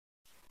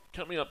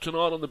Coming up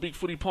tonight on the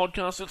Bigfooty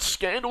podcast, it's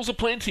scandals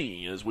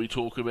aplenty as we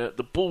talk about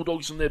the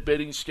Bulldogs and their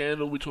betting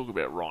scandal. We talk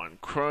about Ryan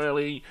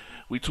Crowley.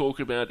 We talk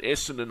about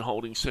Essendon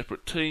holding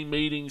separate team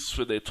meetings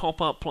for their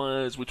top-up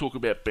players. We talk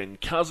about Ben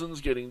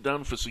Cousins getting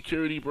done for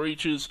security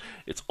breaches.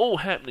 It's all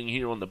happening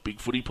here on the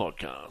Bigfooty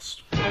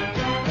podcast.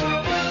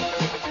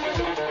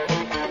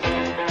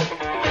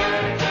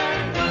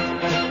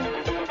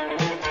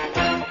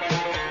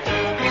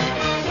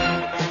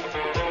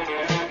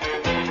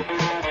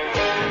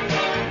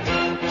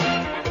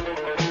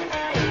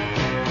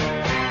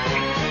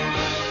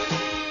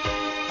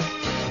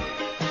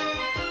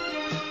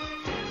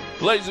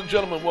 Ladies and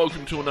gentlemen,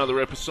 welcome to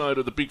another episode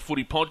of the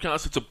Bigfooty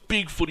podcast. It's a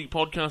Bigfooty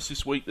podcast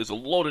this week. There's a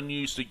lot of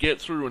news to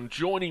get through, and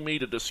joining me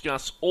to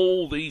discuss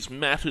all these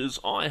matters,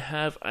 I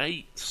have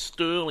a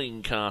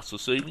sterling cast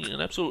this evening,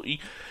 an absolutely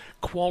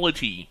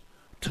quality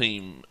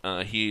team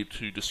here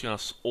to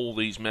discuss all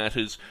these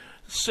matters.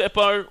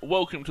 Seppo,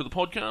 welcome to the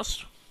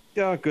podcast.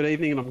 Yeah, good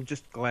evening, and I'm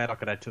just glad I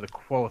could add to the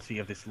quality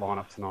of this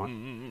lineup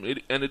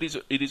tonight.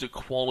 It is a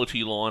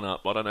quality lineup.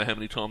 I don't know how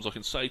many times I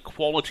can say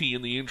quality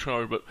in the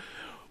intro, but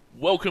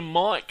welcome,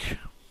 Mike.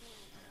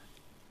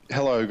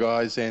 Hello,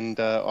 guys, and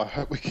I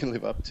hope we can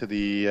live up to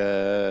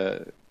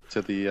the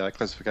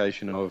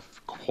classification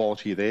of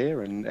quality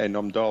there. And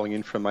I'm dialing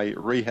in from a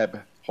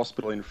rehab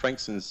hospital in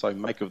Frankston, so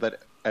make of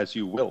that as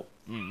you will.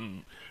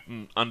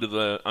 Under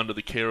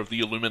the care of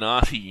the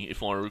Illuminati,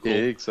 if I recall. Yeah,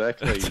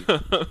 exactly.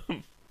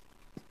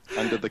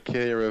 Under the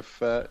care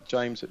of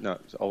James. No,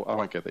 I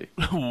won't go there.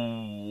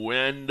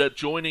 And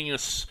joining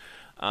us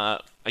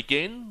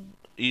again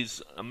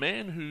is a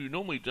man who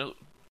normally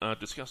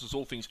discusses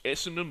all things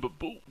Essendon, but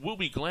we'll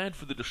be glad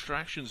for the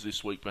distractions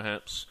this week,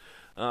 perhaps.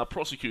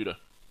 Prosecutor.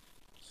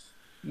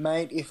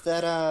 Mate, if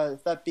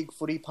that big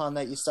footy pun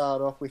that you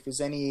started off with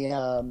is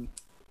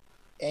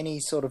any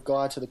sort of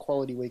guide to the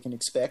quality we can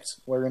expect,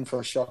 we're in for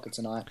a shocker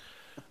tonight.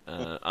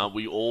 Are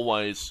we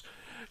always?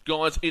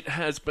 Guys, it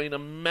has been a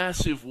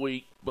massive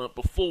week, but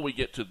before we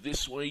get to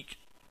this week,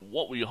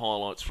 what were your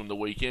highlights from the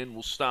weekend?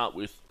 We'll start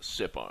with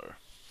Seppo.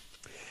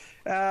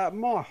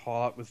 My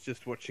highlight was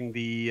just watching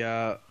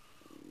the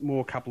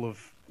more couple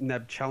of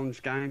NAB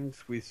challenge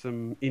games with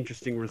some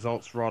interesting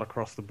results right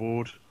across the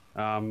board.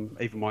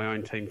 Even my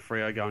own team,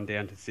 Freo, going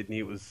down to Sydney,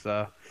 it was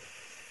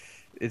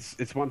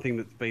it's one thing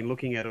that's been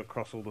looking at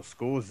across all the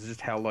scores is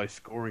just how low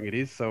scoring it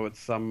is. So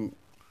it's I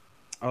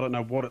don't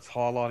know what it's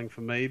highlighting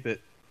for me, but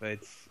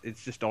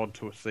it's just odd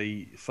to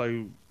see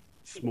so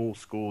small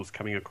scores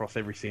coming across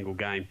every single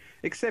game,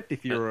 except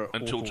if you're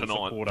until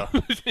tonight supporter.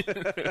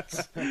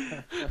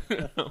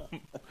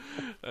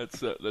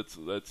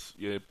 That's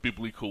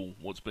biblical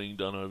what's being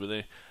done over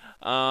there.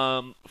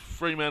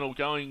 Fremantle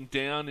going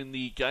down in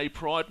the gay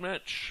pride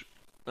match.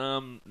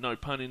 No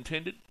pun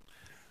intended.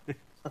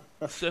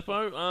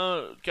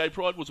 Seppo, gay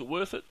pride, was it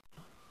worth it?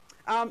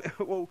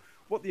 Well,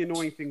 what the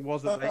annoying thing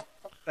was that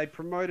they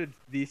promoted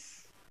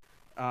this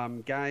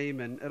game,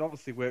 and it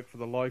obviously worked for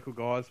the local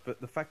guys, but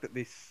the fact that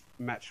this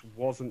match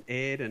wasn't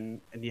aired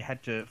and you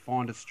had to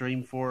find a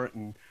stream for it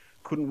and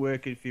couldn't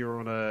work if you were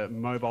on a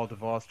mobile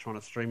device trying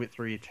to stream it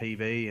through your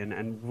TV,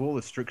 and with all the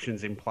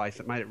restrictions in place,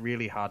 it made it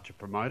really hard to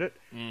promote it.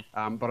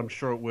 But I'm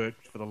sure it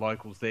worked for the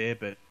locals there,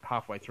 but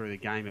halfway through the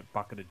game it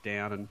bucketed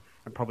down and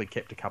probably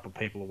kept a couple of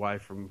people away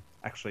from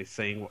actually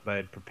seeing what they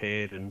had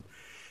prepared, and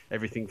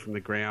everything from the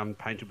ground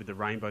painted with the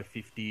rainbow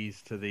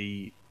 50s to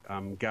the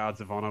guards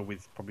of honour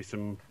with probably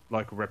some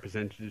local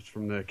representatives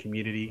from the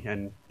community,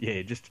 and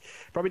just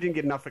probably didn't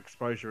get enough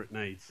exposure it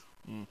needs.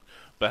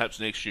 Perhaps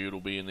next year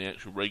it'll be in the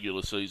actual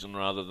regular season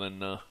rather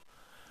than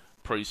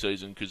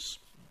pre-season, because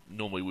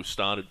normally we've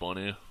started by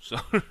now. So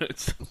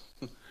it's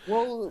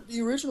Well,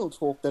 the original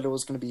talk that it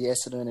was going to be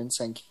Essendon and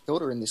St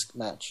Kilda in this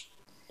match,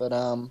 but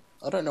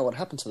I don't know what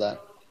happened to that.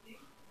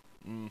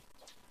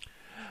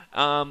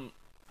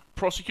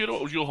 Prosecutor,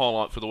 what was your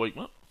highlight for the week,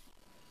 mate?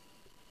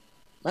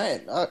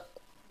 Mate,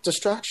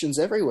 distractions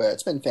everywhere.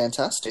 It's been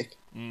fantastic.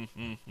 And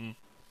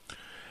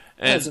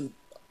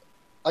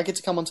I get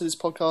to come onto this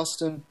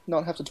podcast and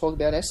not have to talk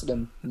about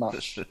Essendon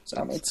much.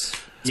 So it's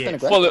been a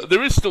great Well,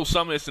 there is still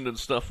some Essendon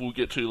stuff we'll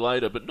get to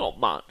later, but not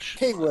much.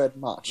 Keyword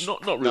much.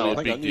 Not really a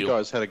big deal. You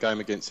guys had a game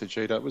against the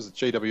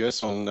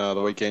GWS on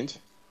the weekend.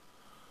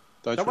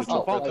 That was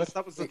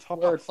the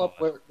top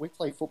where we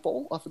play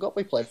football. I forgot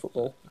we played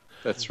football.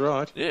 That's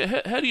right.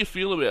 Yeah, how do you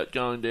feel about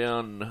going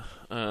down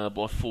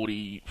by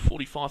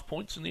 45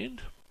 points in the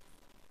end?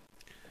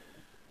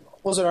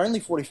 Was it only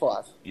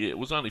 45? Yeah, it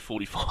was only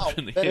 45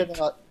 in the better end.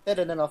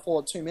 Better than I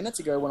thought 2 minutes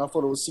ago when I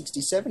thought it was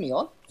 60, 70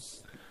 on.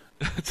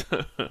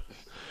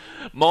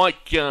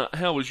 Mike,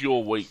 how was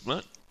your week,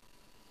 mate?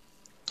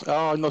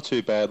 Oh, not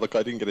too bad. Look,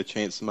 I didn't get a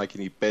chance to make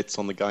any bets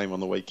on the game on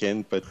the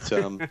weekend, but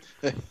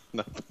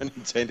no pun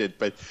intended.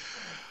 But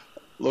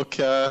look,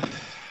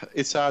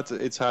 it's hard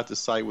to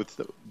say with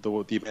the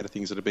amount of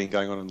things that have been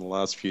going on in the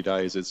last few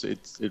days.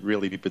 It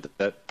really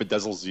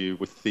bedazzles you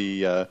with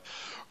the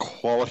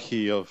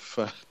quality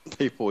of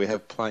people we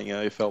have playing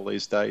AFL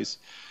these days.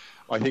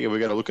 I think if we're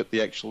going to look at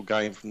the actual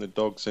game from the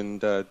Dogs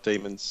and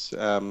Demons,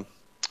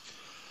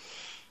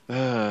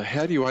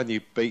 How do you only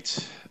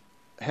beat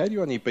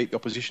the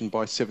opposition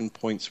by 7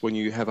 points when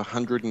you have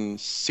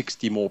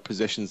 160 more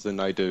possessions than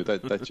they do?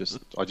 That just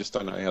I just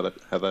don't know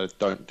how they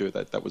don't do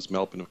that. That was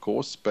Melbourne, of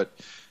course, but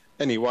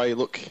anyway,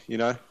 look,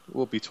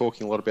 we'll be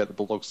talking a lot about the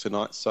Bulldogs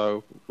tonight,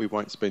 so we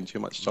won't spend too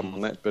much time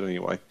on that. But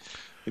anyway,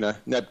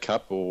 NAB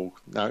Cup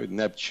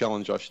NAB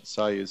Challenge, I should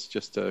say, is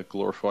just a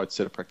glorified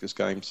set of practice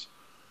games.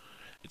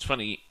 It's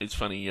funny,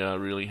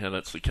 really, how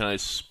that's the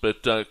case.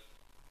 But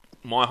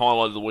my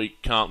highlight of the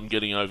week, Carlton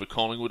getting over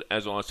Collingwood.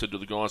 As I said to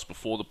the guys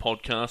before the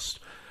podcast,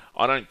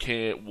 I don't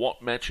care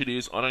what match it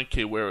is. I don't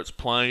care where it's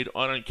played.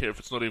 I don't care if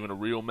it's not even a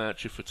real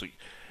match. If it's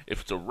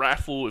a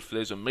raffle, if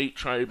there's a meat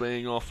tray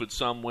being offered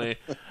somewhere,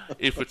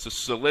 if it's a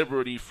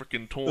celebrity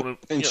freaking tournament,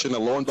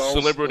 lawn bowls,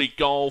 celebrity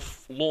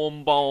golf,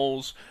 lawn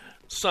bowls,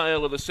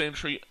 sale of the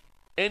century.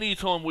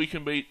 Anytime we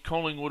can beat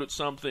Collingwood at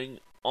something,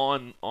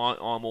 I'm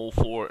all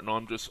for it, and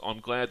I'm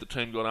glad the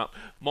team got up.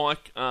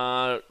 Mike,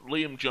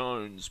 Liam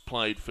Jones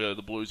played for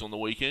the Blues on the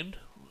weekend.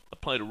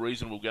 Played a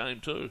reasonable game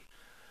too,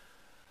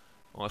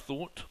 I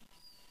thought.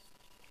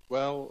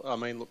 Well, I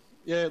mean,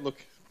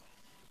 look.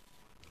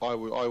 I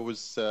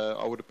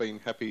would have been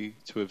happy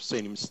to have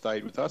seen him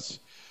stayed with us.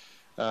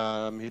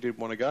 He didn't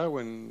want to go,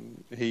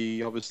 and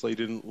he obviously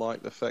didn't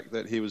like the fact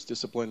that he was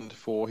disciplined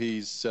for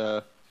his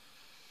lack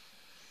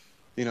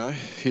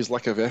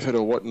of effort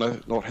or what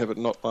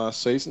not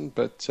last season.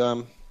 But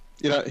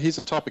he's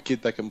the type of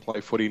kid that can play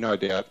footy, no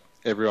doubt.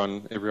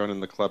 Everyone in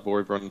the club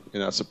or everyone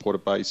in our supporter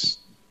base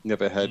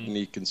never had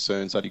any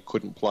concerns that he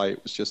couldn't play.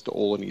 It was just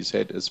all in his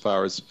head as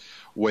far as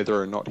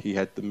whether or not he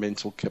had the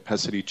mental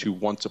capacity to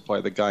want to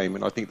play the game.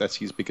 And I think that's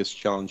his biggest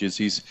challenge is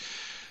he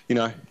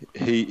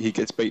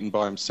gets beaten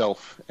by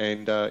himself.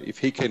 And if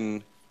he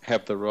can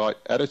have the right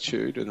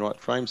attitude and right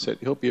frame set,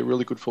 he'll be a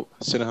really good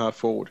centre-half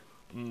forward.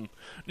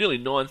 Nearly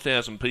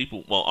 9,000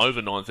 people, well,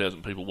 over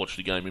 9,000 people watched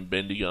the game in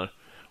Bendigo,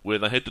 where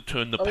they had to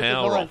turn the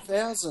power off.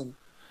 9,000?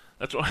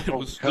 That's right, it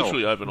was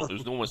literally over, it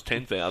was almost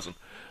 10,000.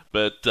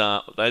 But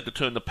they had to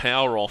turn the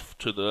power off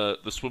to the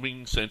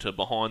swimming centre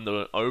behind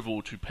the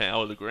oval to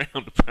power the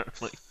ground,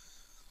 apparently.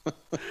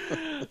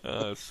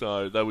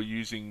 So they were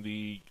using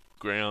the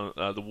ground,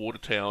 the water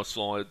tower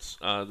slides,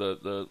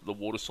 the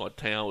waterside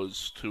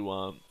towers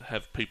to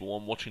have people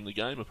on watching the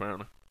game,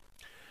 apparently.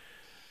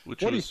 What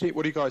do you think?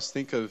 What do you guys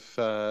think of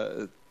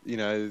the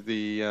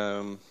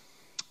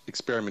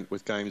experiment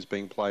with games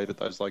being played at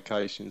those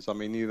locations? I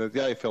mean, the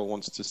AFL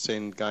wants to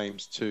send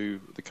games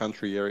to the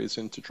country areas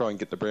and to try and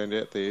get the brand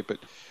out there, but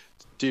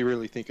do you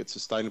really think it's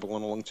sustainable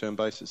on a long-term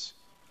basis?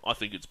 I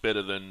think it's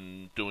better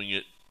than doing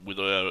it with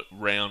a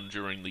round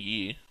during the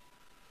year.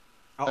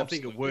 I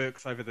think it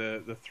works over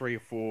the 3 or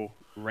 4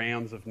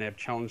 rounds of NAB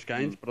Challenge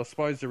games, but I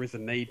suppose there is a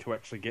need to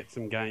actually get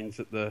some games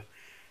at the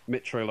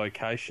metro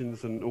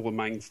locations and all the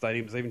main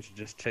stadiums, even to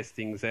just test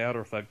things out,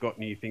 or if they've got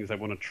new things they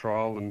want to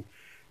trial and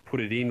put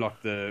it in,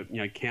 like the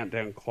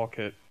countdown clock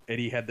at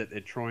Etihad that they're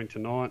trying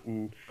tonight,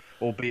 and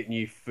albeit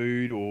new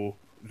food or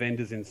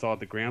vendors inside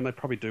the ground, they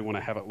probably do want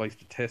to have at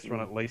least a test run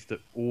at least at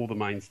all the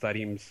main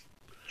stadiums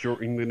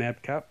during the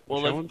NAB Cup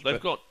Challenge.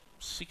 They've got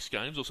 6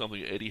 games or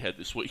something at Etihad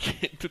this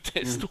weekend to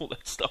test all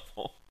that stuff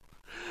on.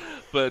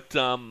 But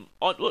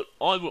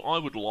I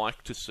would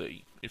like to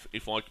see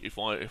if I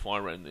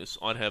ran this,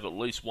 I'd have at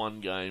least one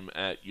game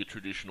at your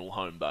traditional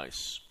home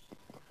base,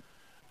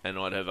 and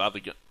I'd have other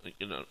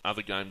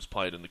games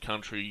played in the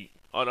country.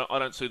 I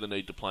don't see the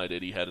need to play at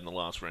Etihad in the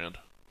last round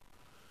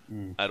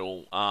at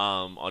all.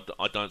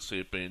 I don't see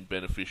it being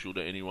beneficial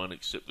to anyone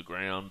except the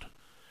ground.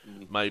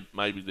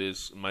 Maybe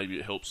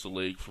it helps the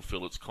league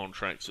fulfil its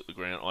contracts at the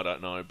ground. I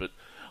don't know, but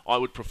I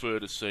would prefer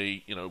to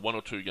see 1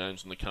 or 2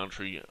 games in the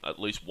country, at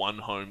least one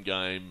home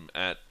game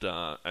at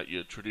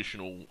your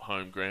traditional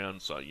home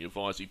ground, so your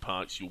Visey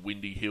Parks, your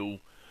Windy Hill,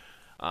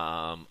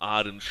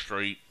 Arden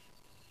Street,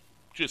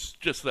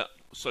 just that.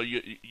 So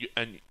you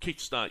and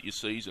kickstart your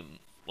season,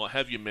 like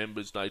have your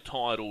members day,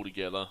 tie it all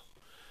together,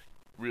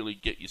 really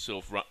get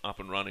yourself up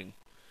and running.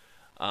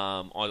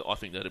 I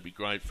think that'd be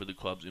great for the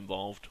clubs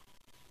involved,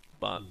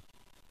 but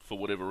for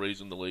whatever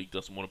reason the league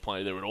doesn't want to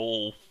play there at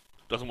all.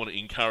 Doesn't want to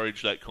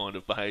encourage that kind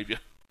of behaviour.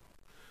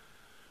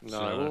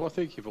 No, well, I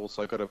think you've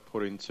also got to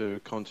put into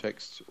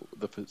context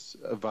the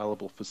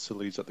available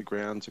facilities at the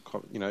ground to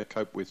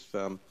cope with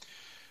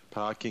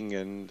parking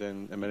and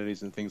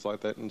amenities and things like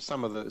that. And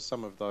some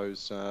of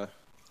those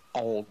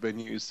old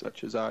venues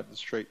such as Arden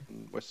Street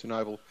and Western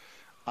Oval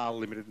are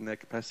limited in their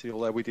capacity.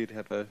 Although we did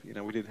have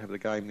the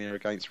game there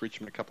against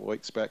Richmond a couple of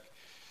weeks back.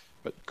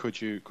 But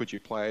could you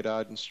play at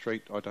Arden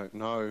Street? I don't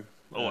know.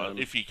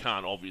 If you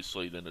can't,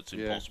 obviously, then it's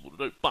impossible to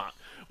do. But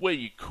where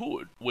you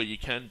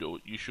can do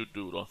it, you should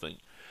do it, I think.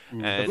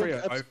 And the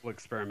Rio Oval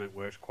experiment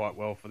works quite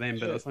well for them,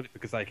 but that's only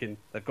because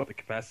they've got the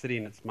capacity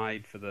and it's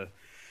made for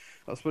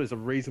I suppose, a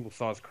reasonable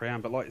sized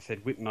crowd. But like you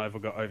said, Whitten Oval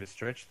got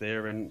overstretched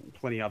there, and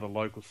plenty other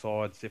local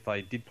sides, if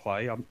they did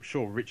play, I'm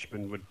sure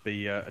Richmond would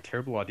be a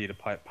terrible idea to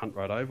play at Punt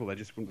Road Oval. They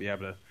just wouldn't be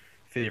able to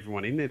fit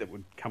everyone in there that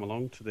would come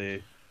along to their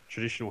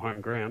traditional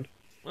home ground.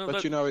 Well,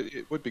 But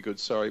it would be good.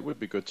 Sorry, it would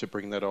be good to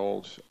bring that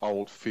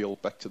old feel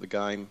back to the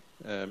game.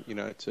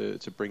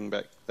 To bring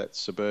back that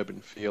suburban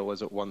feel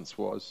as it once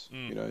was.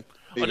 Even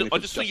if I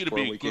it's just think just it'd for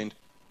a be weekend.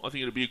 I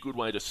think it'd be a good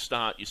way to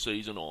start your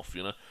season off.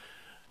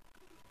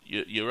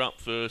 You're up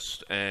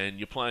first, and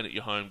you're playing at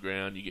your home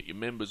ground. You get your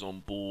members on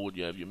board.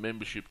 You have your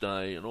membership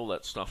day and all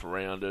that stuff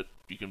around it.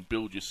 You can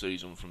build your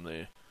season from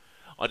there.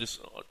 I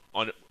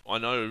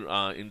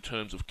know in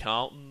terms of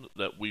Carlton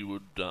that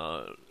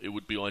it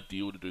would be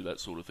ideal to do that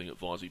sort of thing at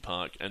Visey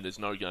Park, and there's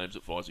no games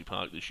at Visey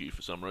Park this year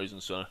for some reason,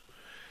 so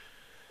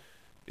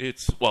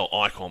it's,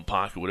 Icon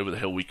Park or whatever the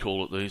hell we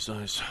call it these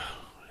days.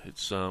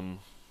 It's,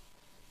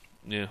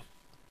 yeah.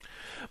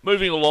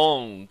 Moving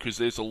along, because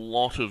there's a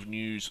lot of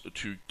news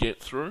to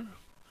get through,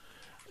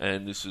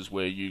 and this is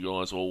where you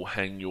guys all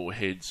hang your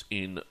heads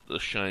in the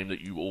shame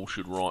that you all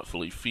should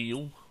rightfully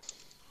feel.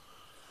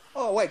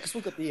 Oh, wait, because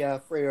we've got the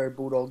Freo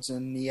Bulldogs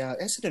and the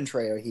Essendon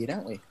trio here,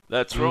 don't we?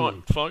 That's right,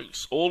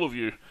 folks, all of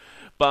you.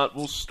 But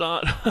we'll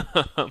start...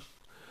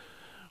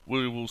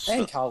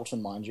 And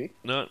Carlton, mind you.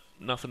 No,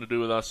 nothing to do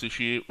with us this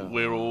year.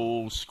 We're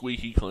all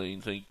squeaky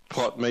clean.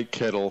 Pot, meat,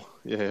 kettle.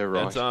 Yeah,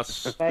 right.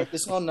 That's us. Mate,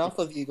 there's not enough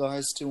of you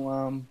guys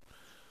to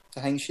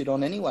hang shit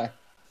on anyway.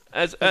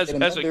 As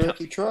if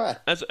you try.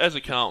 As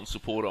a Carlton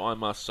supporter, I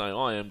must say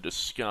I am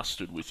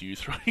disgusted with you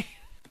three.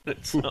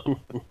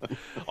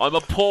 I'm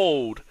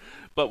appalled.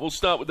 But we'll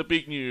start with the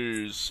big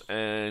news.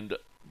 And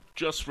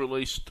just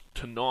released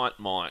tonight,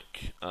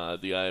 Mike,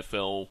 the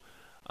AFL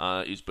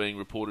is being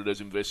reported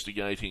as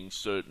investigating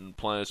certain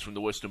players from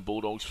the Western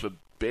Bulldogs for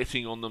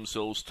betting on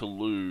themselves to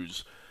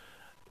lose.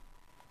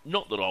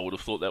 Not that I would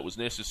have thought that was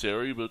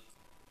necessary, but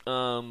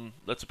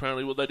that's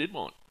apparently what they did,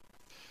 Mike.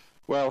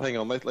 Well, hang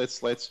on.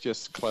 Let's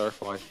just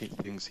clarify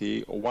things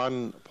here.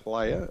 One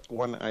player,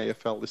 one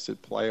AFL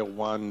listed player,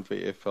 one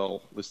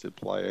VFL listed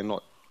player,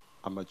 not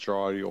a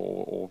majority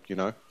or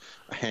a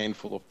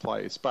handful of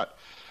players. But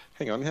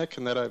hang on, how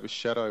can that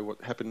overshadow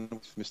what happened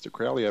with Mr.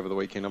 Crowley over the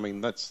weekend? I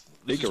mean, that's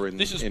bigger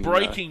this is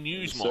breaking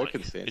news, Mike.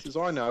 Circumstances.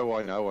 I know.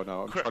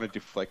 I'm trying to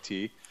deflect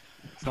here.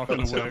 It's not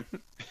going to work.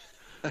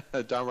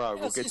 Don't worry,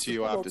 we'll get to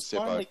you after Seppo.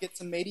 Finally get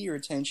some media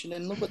attention,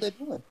 and look what they're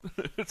doing.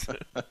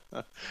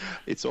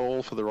 It's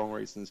all for the wrong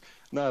reasons.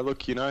 No,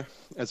 look,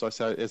 as I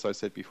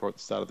said before at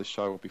the start of the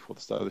show,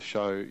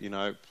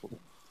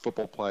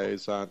 football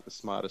players aren't the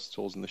smartest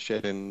tools in the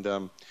shed,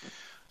 and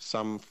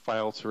some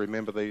fail to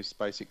remember these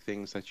basic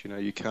things that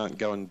you can't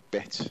go and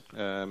bet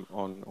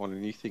on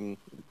anything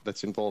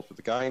that's involved with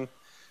the game.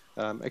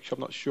 Actually,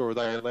 I'm not sure. Are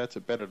they allowed to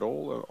bet at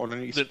all on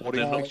any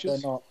sporting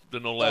fixtures?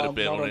 They're not allowed to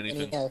bet on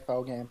anything. Any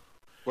AFL game.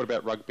 What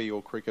about rugby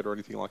or cricket or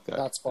anything like that?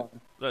 That's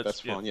fine. That's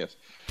fine, yes.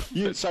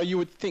 So you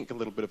would think a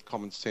little bit of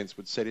common sense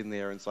would set in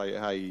there and say,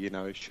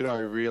 hey, should I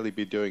really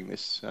be doing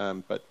this?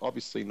 But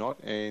obviously not.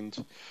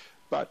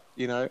 But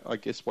I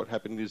guess what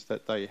happened is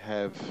that they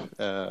have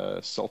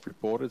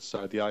self-reported.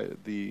 So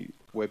the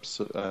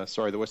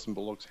Western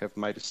Bulldogs have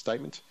made a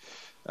statement,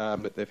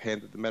 but they've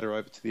handed the matter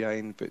over to the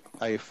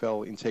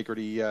AFL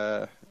integrity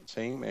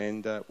team,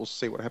 and we'll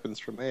see what happens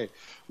from there.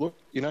 Look,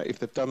 if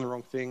they've done the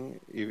wrong thing,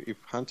 if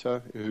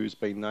Hunter, who's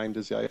been named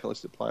as the AFL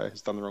listed player,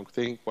 has done the wrong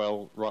thing,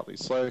 well, rightly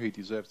so, he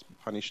deserves to be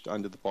punished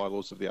under the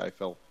bylaws of the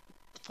AFL.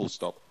 Full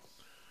stop.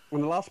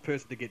 When the last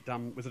person to get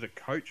done, was it a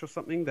coach or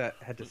something that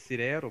had to sit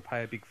out or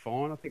pay a big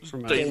fine? I think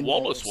from Dean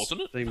Wallace,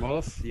 wasn't it? Dean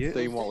Wallace, yeah.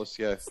 Dean Wallace,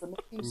 yeah.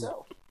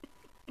 Himself.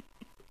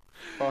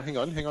 Oh, hang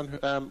on.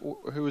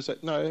 Who was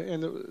that? No,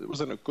 and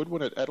wasn't it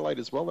Goodwin at Adelaide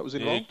as well? That was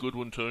involved. Yeah,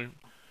 Goodwin too.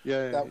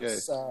 Yeah, that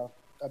was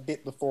a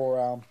bit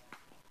before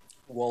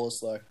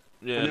Wallace, though.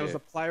 Yeah, and there was a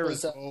player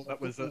was as well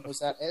that was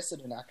at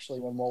Essendon actually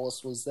when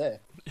Wallace was there.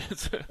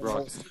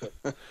 right.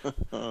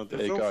 Oh, there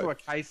There's you also go. a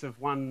case of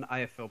one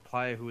AFL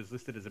player who was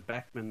listed as a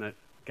backman that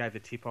gave the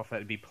tip off that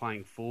he'd be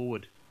playing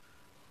forward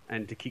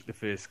and to kick the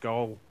first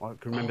goal. I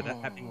can remember that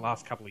happening the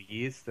last couple of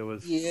years. There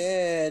was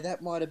that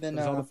might have been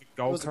it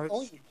was a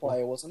Collingwood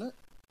player, wasn't it?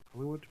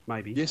 Collingwood,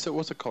 maybe. Yes, it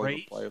was a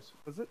Collingwood player.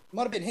 Was it?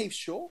 Might have been Heath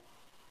Shaw.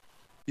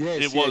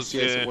 Yes, it was.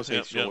 It was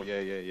Heath Shaw.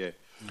 Yeah.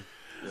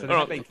 So there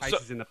have been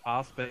cases in the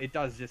past, but it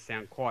does just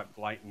sound quite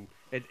blatant.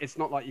 It's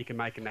not like you can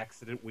make an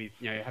accident with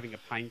having a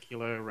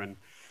painkiller and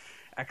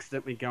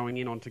accidentally going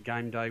in onto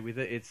game day with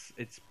it.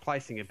 It's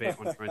placing a bet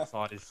on your own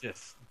side is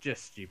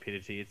just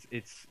stupidity.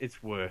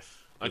 It's worse.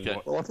 Okay.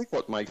 Well, I think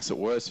what makes it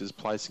worse is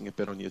placing a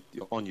bet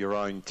on your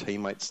own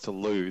teammates to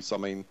lose. I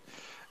mean,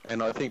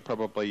 and I think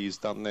probably he's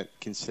done that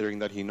considering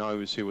that he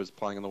knows who was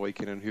playing on the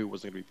weekend and who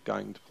wasn't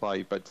going to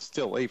play. But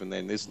still, even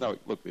then, there's no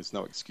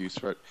excuse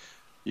for it.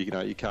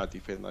 You can't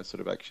defend those sort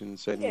of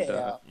actions. And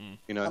I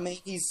mean,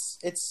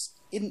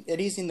 it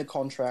is in the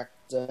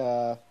contract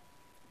that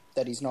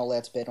he's not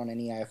allowed to bet on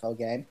any AFL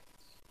game,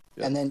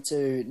 and then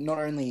to not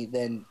only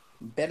then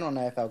bet on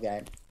an AFL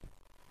game,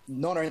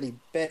 not only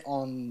bet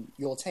on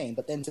your team,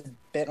 but then to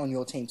bet on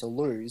your team to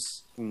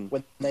lose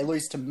when they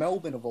lose to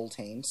Melbourne of all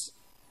teams,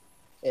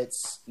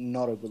 it's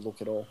not a good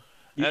look at all.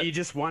 You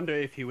just wonder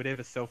if he would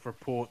ever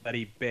self-report that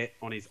he bet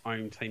on his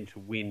own team to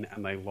win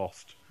and they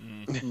lost.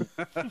 I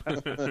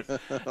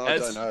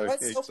don't know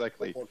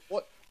exactly.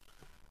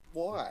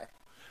 why?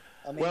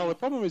 I mean, Well, the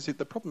problem is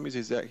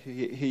that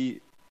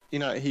he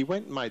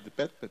went and made the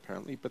bet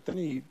apparently, but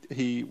then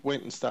he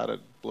went and started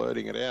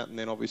blurting it out, and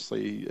then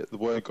obviously the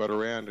word got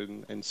around,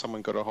 and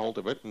someone got a hold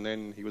of it, and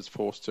then he was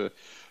forced to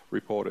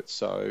report it.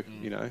 So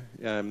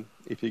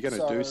if you're going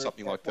to do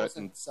something like that,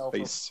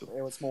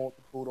 it was more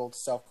the Bulldogs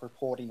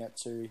self-reporting it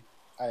to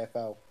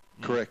AFL.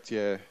 Correct,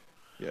 yeah.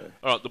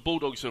 All right, the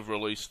Bulldogs have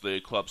released their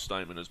club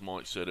statement, as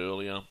Mike said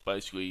earlier.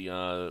 Basically,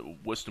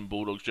 Western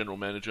Bulldogs General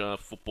Manager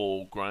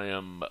Football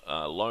Graham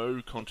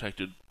Lowe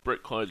contacted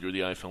Brett Clothier of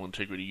the AFL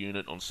Integrity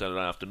Unit on Saturday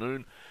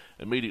afternoon,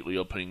 immediately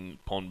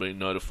upon being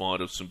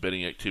notified of some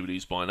betting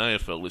activities by an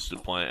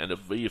AFL-listed player and a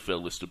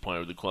VFL-listed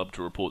player of the club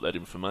to report that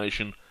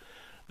information.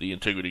 The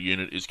Integrity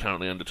Unit is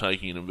currently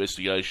undertaking an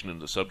investigation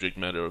into the subject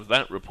matter of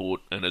that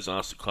report and has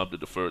asked the club to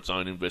defer its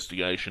own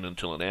investigation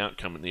until an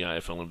outcome in the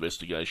AFL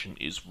investigation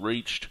is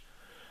reached.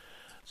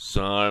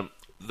 So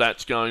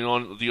that's going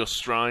on. The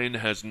Australian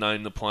has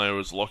named the player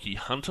as Lockie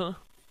Hunter.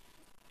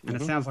 And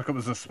it sounds like it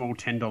was a small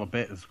 $10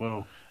 bet as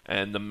well.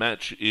 And the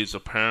match is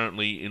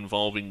apparently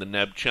involving the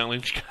NAB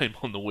Challenge game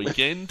on the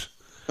weekend.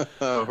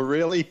 Oh,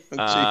 really?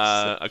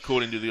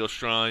 According to the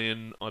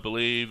Australian,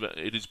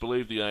 it is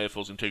believed the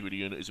AFL's Integrity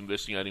Unit is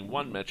investigating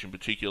one match in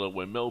particular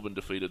where Melbourne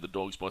defeated the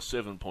Dogs by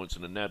 7 points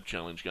in a NAB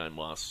Challenge game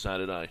last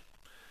Saturday.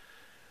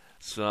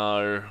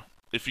 So,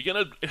 if you're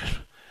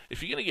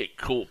gonna get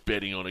caught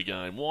betting on a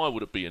game, why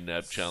would it be a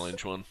NAB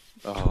Challenge one?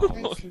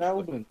 It's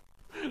Melbourne.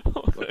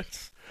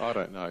 I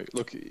don't know.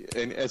 Look,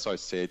 and as I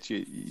said,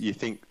 you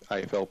think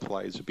AFL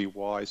players would be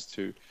wise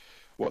to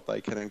what they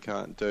can and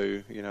can't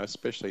do,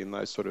 especially in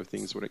those sort of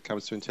things when it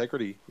comes to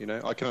integrity.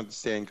 I can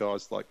understand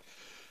guys like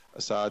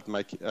Assad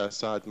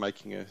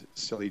making a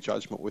silly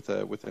judgment with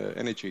an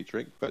energy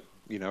drink, but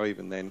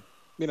even then,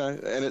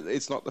 and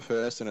it's not the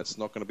first, and it's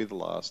not going to be the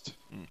last.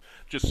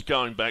 Just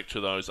going back to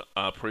those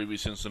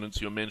previous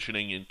incidents you're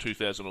mentioning, in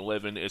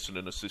 2011,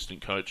 Essendon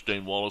assistant coach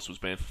Dean Wallace was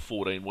banned for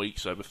 14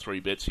 weeks over 3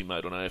 bets he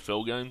made on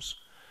AFL games.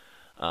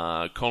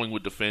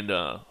 Collingwood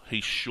defender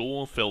Heath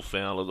Shaw fell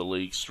foul of the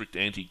league's strict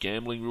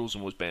anti-gambling rules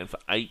and was banned for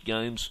 8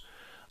 games.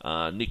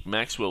 Nick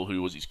Maxwell,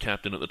 who was his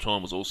captain at the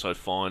time, was also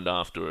fined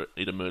after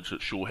it emerged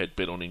that Shaw had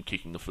bet on him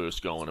kicking the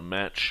first goal in a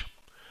match.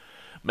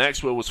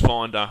 Maxwell was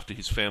fined after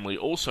his family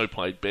also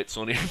played bets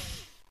on him.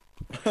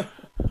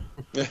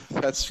 Yeah,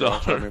 that's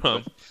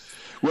right.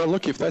 Well,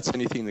 look, if that's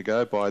anything to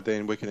go by,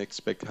 then we can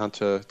expect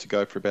Hunter to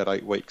go for about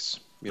 8 weeks.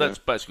 That's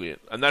basically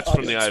it, and that's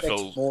from the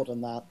AFL. More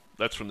than that.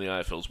 That's from the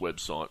AFL's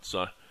website.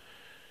 So.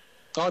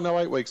 Oh no,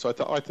 8 weeks.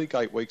 I think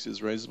 8 weeks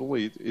is reasonable.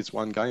 It's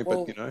one game,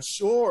 well, but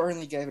Shaw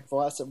only gave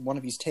advice that one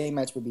of his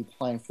teammates would be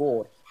playing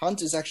forward.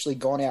 Hunter's actually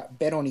gone out,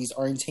 bet on his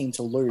own team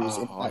to lose.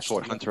 I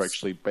thought Hunter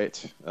actually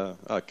bet.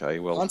 Okay,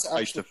 well, Hunter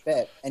actually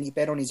bet, and he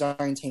bet on his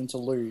own team to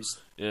lose.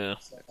 Yeah.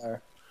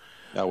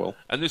 Oh well.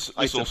 And this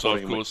also,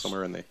 of course,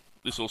 somewhere in there.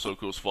 This also, of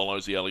course,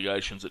 follows the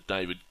allegations that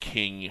David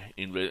King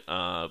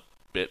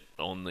bet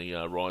on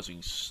the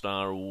Rising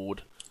Star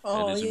Award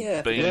and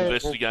is being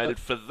investigated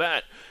for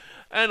that.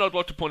 And I'd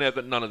like to point out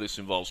that none of this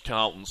involves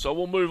Carlton, so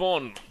we'll move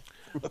on.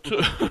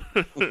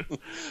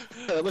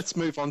 Let's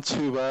move on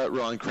to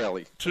Ryan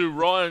Crowley. To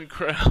Ryan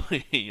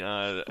Crowley,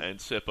 and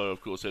Seppo,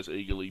 of course, has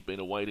eagerly been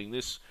awaiting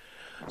this.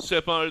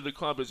 Seppo, the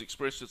club has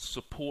expressed its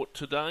support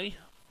today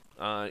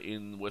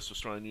in West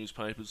Australian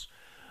newspapers.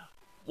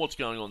 What's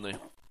going on there?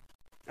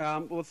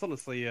 Well, it's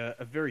honestly a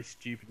very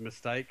stupid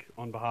mistake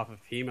on behalf of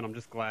him, and I'm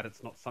just glad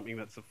it's not something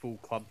that's a full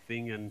club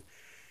thing, and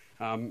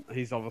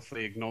he's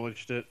obviously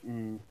acknowledged it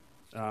and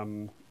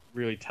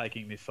really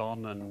taking this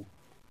on, and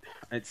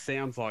it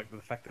sounds like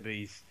the fact that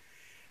he's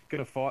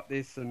going to fight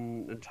this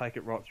and take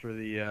it right through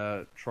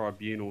the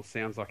tribunal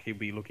sounds like he'll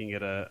be looking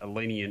at a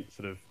lenient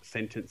sort of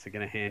sentence they're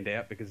going to hand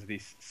out because of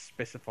this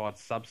specified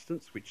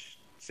substance, which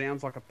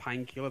sounds like a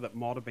painkiller that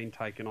might have been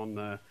taken on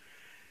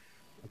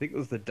I think it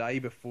was the day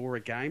before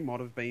a game, might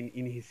have been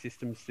in his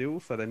system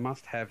still, so they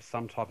must have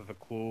some type of a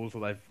clause,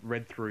 or they've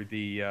read through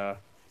the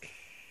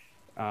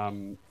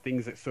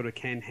things that sort of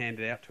can hand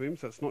it out to him.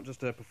 So it's not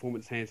just a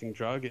performance-enhancing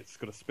drug, it's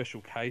got a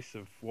special case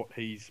of what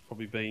he's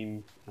probably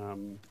been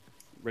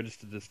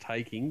registered as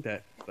taking,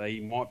 that they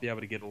might be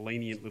able to get a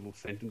lenient little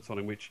sentence on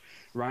him, which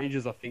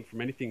ranges, I think, from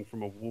anything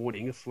from a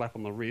warning, a slap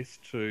on the wrist,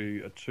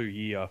 to a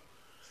 2-year.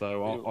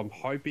 So I'm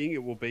hoping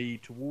it will be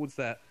towards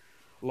that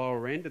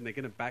lower end, and they're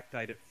going to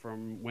backdate it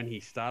from when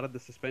he started the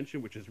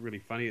suspension, which is really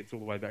funny. It's all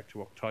the way back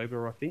to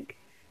October, I think.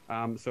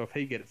 So if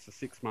he gets a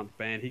 6-month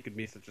ban, he could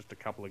miss just a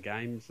couple of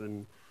games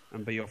and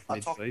be off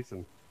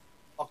mid-season.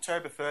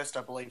 October 1st,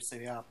 I believe, is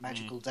the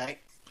magical date.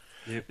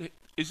 Yep.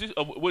 Is this?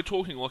 We're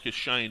talking like a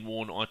Shane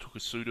Warne, I took a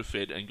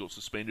Sudafed and got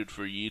suspended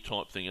for a year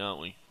type thing,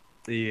 aren't we?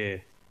 Yeah.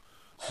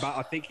 But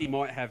I think he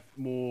might have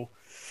more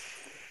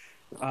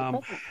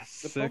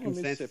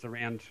circumstances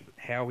around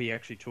how he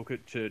actually took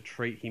it to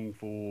treat him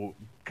for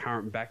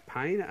current back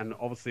pain, and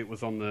obviously it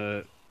was on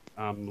the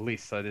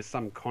list, so there's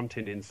some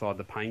content inside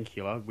the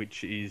painkiller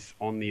which is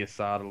on the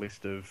ASADA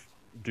list of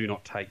do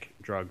not take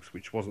drugs,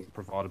 which wasn't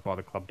provided by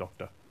the club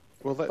doctor.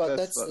 Well, But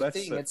that's the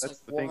thing. that's It's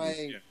the like,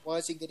 thing. Yeah. why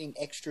is he getting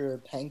extra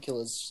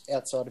painkillers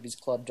outside of his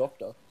club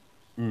doctor?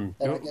 And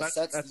I Well, guess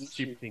that's the the issue.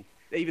 stupid thing.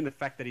 Even the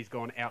fact that he's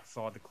gone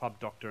outside the club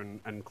doctor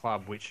and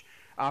club, which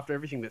after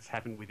everything that's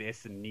happened with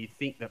Essendon, you'd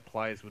think that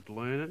players would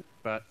learn it,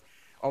 but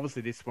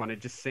obviously this one, it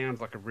just sounds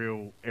like a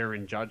real error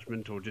in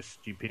judgment or just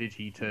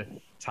stupidity to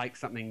take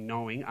something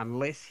knowing,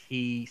 unless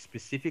he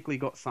specifically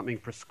got something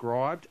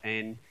prescribed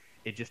and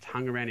it just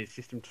hung around his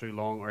system too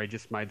long, or he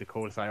just made the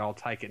call to say, I'll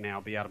take it now,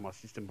 I'll be out of my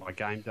system by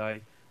game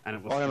day. And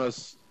it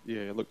was...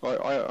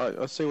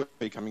 I see where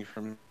you're coming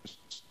from,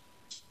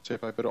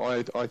 Seppo, but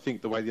I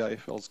think the way the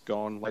AFL's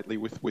gone lately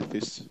with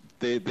this,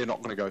 they're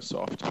not going to go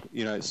soft.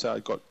 You know, so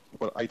I've got,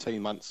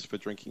 18 months for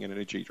drinking an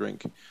energy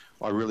drink.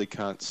 I really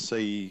can't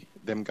see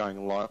them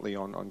going lightly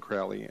on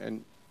Crowley,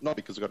 and not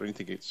because I've got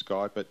anything against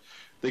Sky, but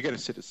they're going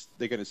to set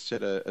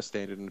a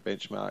standard and a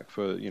benchmark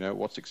for, you know,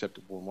 what's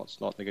acceptable and what's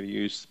not. They're going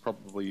to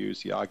probably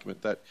use the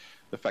argument that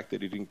the fact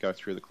that he didn't go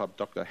through the club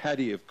doctor, had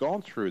he have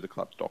gone through the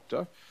club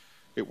doctor,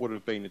 it would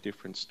have been a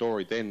different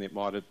story. Then it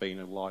might have been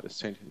a lighter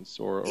sentence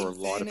or a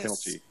lighter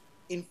penalty.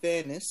 In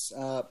fairness,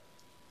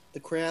 the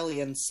Crowley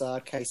and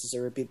Sard cases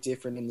are a bit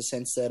different in the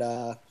sense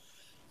that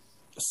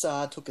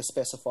Sard took a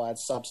specified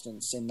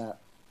substance in that.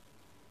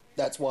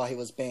 That's why he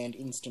was banned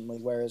instantly,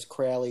 whereas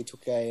Crowley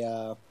took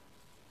or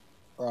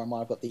I might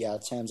have got the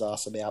terms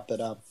asked about,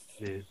 but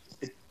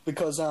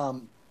because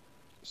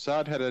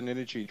Sard had an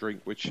energy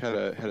drink which had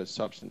a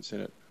substance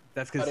in it.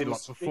 That's because it's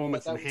like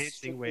performance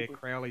enhancing, where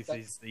Crowley's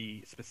is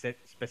the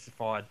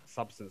specified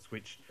substance,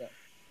 which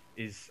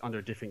is under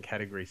a different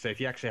category. So if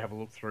you actually have a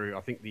look through,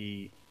 I think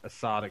the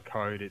ASADA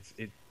code,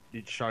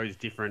 it shows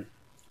different.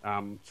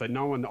 So I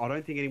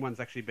don't think anyone's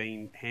actually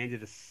been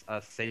handed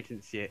a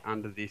sentence yet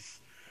under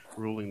this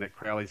ruling that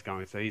Crowley's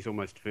going. So he's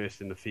almost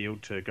first in the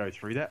field to go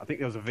through that. I think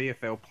there was a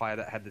VFL player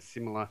that had the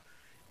similar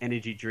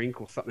energy drink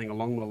or something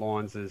along the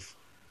lines as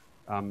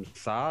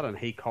Sard, and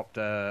he copped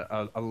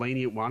a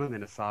lenient one, and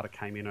then Asada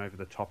came in over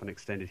the top and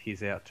extended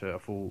his out to a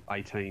full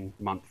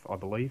 18-month, I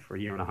believe, for a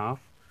year and a half.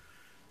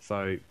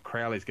 So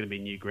Crowley's going to be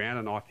new ground,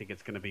 and I think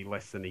it's going to be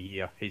less than a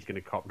year he's going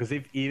to cop. Because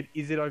if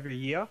is it over a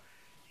year,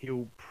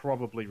 he'll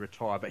probably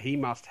retire. But he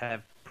must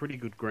have pretty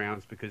good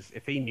grounds, because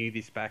if he knew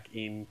this back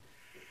in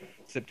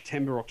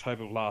September,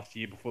 October of last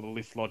year before the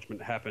list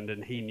lodgement happened,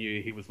 and he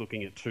knew he was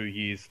looking at 2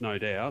 years, no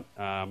doubt,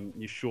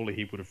 surely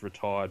he would have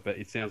retired. But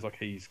it sounds like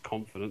he's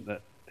confident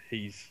that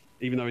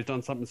even though he's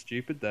done something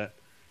stupid, that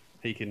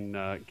he can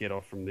get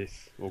off from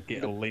this or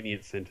get a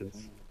lenient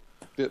sentence.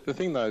 The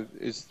thing though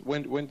is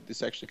when did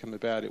this actually come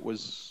about?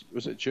 Was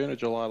it June or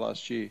July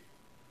last year?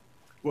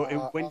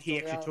 Well, when he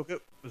actually took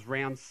it was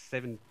round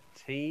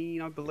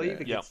 17, I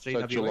believe, against GWS.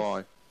 So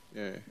July,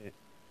 yeah.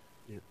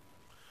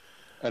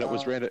 And it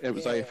was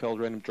AFL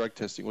random drug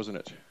testing, wasn't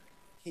it?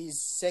 His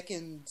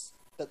second,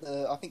 but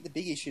I think the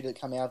big issue that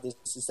come out of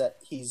this is that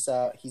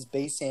his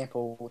B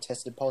sample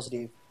tested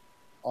positive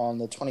on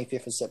the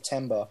 25th of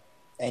September,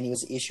 and he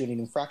was issued an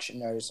infraction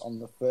notice on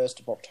the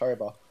 1st of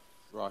October.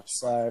 Right.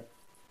 So,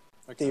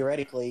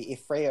 theoretically,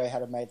 if Freo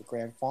had made the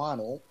grand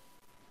final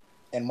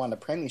and won the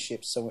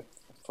premiership, so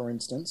for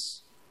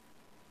instance,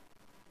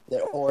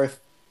 let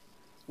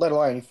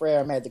alone if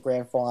Freo made the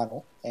grand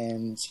final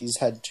and he's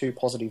had 2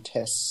 positive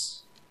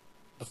tests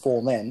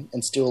before then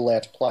and still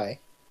allowed to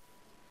play,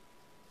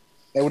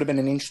 it would have been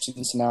an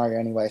interesting scenario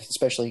anyway,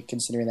 especially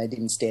considering they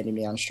didn't stand him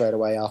down straight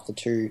away after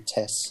 2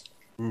 tests.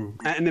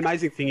 And the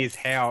amazing thing is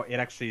how it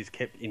actually is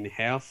kept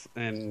in-house,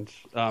 and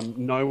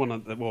no one...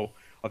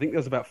 I think there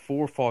was about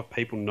 4 or 5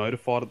 people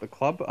notified at the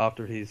club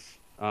after his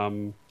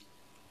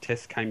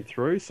test came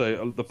through.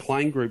 So the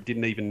playing group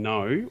didn't even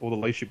know, or the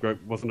leadership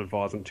group wasn't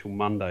advised until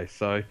Monday.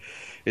 So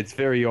it's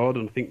very odd,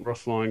 and I think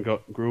Ross Lyon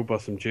got grilled by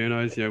some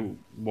journos,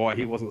 why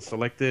he wasn't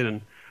selected.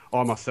 And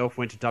I myself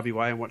went to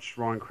WA and watched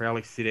Ryan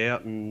Crowley sit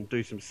out and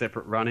do some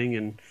separate running,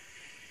 and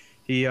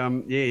he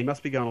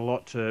must be going a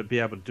lot to be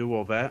able to do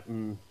all that.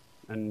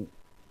 And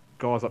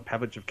guys like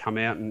Pavic have come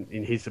out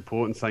in his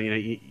support and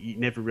saying, you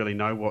never really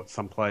know what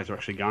some players are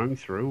actually going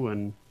through,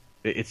 and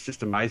it's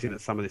just amazing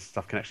that some of this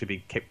stuff can actually be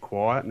kept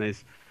quiet. And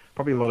there's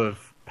probably a lot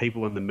of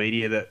people in the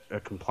media that are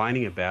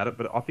complaining about it,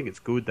 but I think it's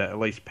good that at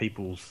least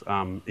people's,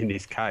 in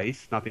this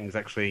case, nothing's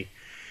actually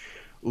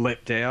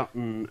leapt out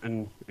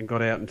and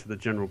got out into the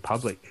general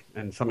public.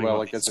 And something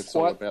I guess it's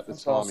all about the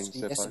timing,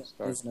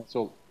 Seppo. It's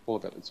all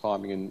about the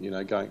timing,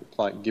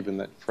 and given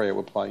that Freo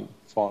were playing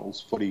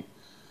finals footy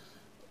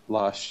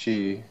last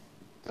year,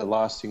 the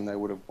last thing they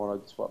would have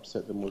wanted to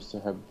upset them was to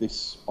have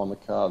this on the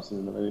cards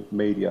and the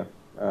media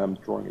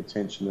drawing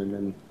attention and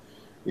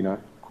then,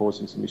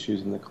 causing some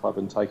issues in the club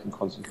and taking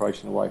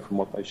concentration away from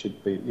what they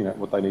should be,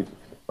 what they need to be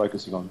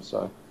focusing on.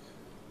 So,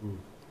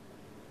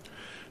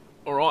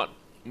 all right,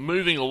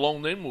 moving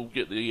along then, we'll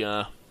get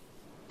the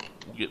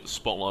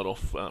spotlight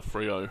off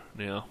Freo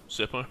now,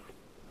 Seppo.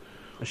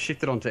 I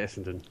shifted on to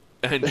Essendon.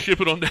 And ship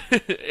it on to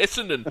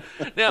Essendon.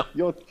 Now,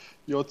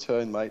 your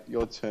turn, mate.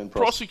 Your turn.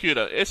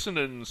 Prosecutor.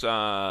 Essendon's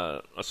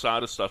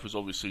ASADA stuff is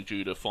obviously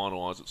due to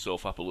finalise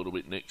itself up a little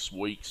bit next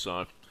week,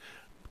 so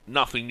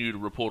nothing new to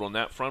report on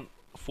that front,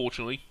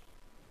 fortunately.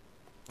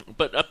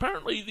 But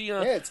apparently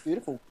Yeah, it's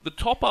beautiful. the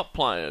top-up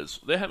players,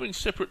 they're having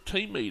separate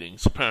team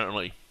meetings,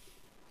 apparently,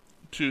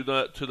 to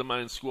the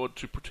main squad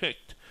to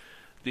protect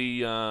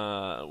the,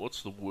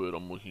 what's the word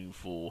I'm looking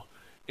for?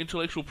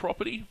 Intellectual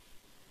property?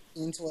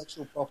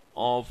 Intellectual property.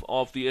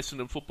 Of the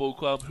Essendon Football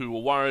Club, who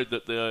are worried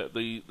that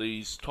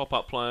these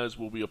top-up players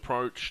will be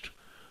approached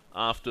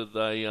after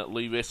they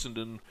leave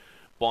Essendon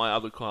by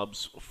other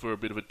clubs for a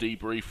bit of a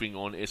debriefing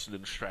on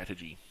Essendon's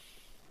strategy.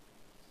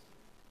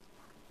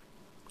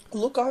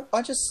 Look,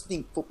 I just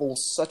think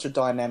football's such a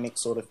dynamic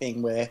sort of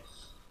thing where,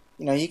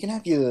 you know, you can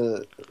have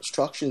your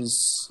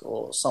structures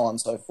or so on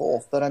and so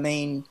forth, but I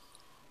mean,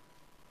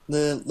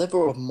 the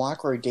level of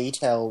micro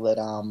detail that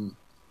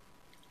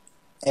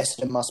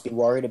Essendon must be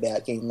worried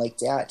about getting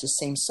leaked out just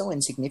seems so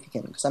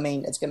insignificant. Because, I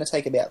mean, it's going to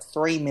take about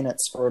 3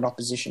 minutes for an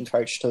opposition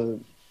coach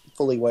to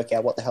fully work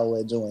out what the hell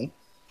they're doing.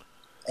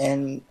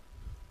 And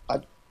I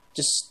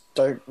just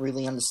don't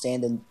really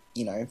understand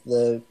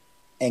the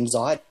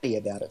anxiety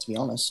about it, to be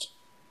honest.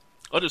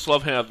 I just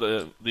love how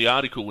the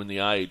article in The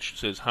Age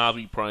says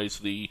Harvey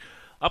praised the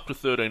up to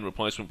 13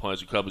 replacement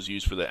players the club has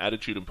used for their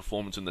attitude and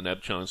performance in the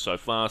NAB Challenge so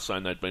far,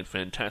 saying they'd been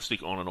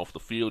fantastic on and off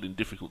the field in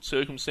difficult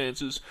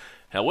circumstances.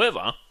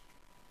 However,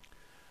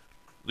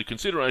 the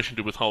consideration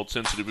to withhold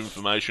sensitive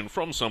information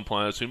from some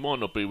players who might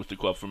not be with the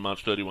club from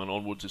March 31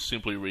 onwards is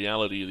simply a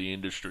reality of the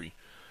industry.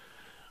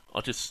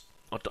 What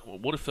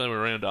if they were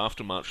around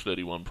after March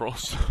 31,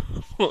 Pros?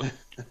 what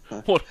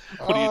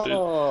do you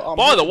do?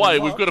 By the way,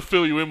 we've got to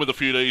fill you in with a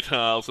few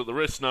details that the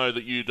rest know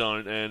that you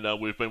don't, and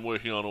we've been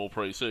working on all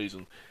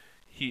pre-season.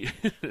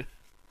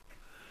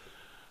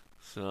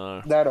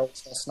 So That old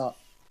chestnut.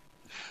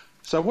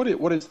 So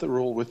what is the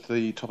rule with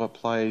the top-up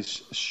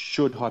players?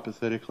 Should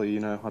hypothetically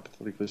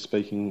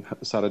speaking,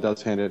 Sada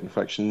does hand out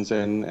infractions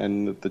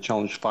and the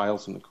challenge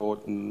fails in the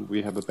court and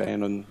we have a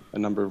ban on a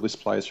number of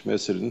list players from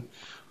Essendon,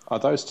 are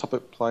those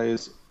top-up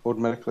players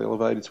automatically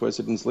elevated to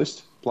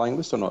Essendon's playing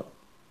list or not?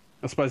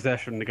 I suppose they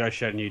should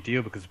negotiate a new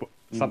deal because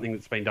something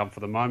that's been done for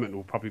the moment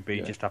will probably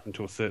be just up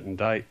until a certain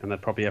date, and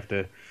they'd probably have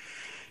to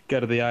go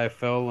to the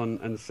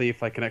AFL and see if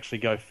they can actually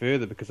go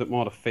further, because it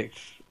might affect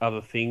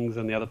other things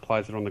and the other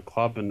players that are on the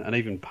club and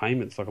even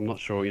payments. Like, I'm not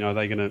sure, are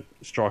they going to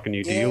strike a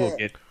new deal or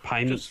get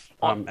payments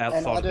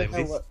outside of their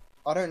list?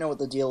 I don't know what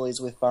the deal is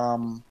with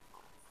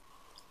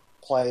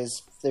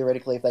players,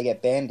 theoretically, if they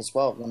get banned as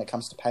well when it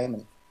comes to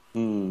payment.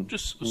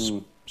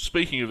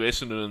 Speaking of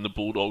Essendon and the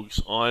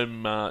Bulldogs,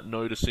 I'm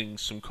noticing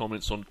some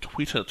comments on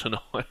Twitter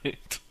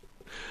tonight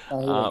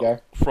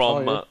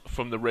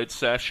from the Red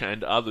Sash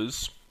and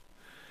others,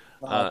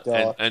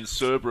 and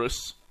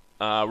Cerberus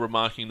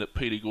remarking that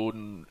Peter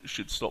Gordon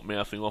should stop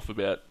mouthing off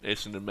about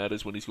Essendon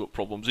matters when he's got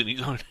problems in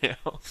his own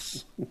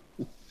house.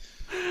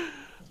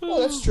 Well,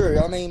 that's true.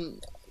 I mean,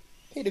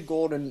 Peter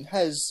Gordon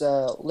has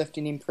left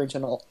an imprint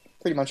on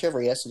pretty much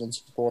every Essendon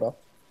supporter.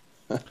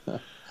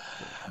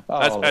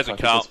 I think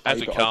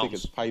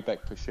it's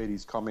payback for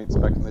Sheedy's comments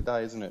back in the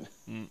day, isn't it?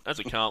 As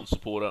a Carlton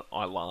supporter,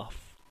 I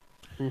laugh.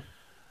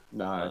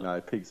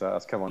 No, pig's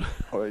ass, come on.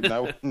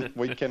 No,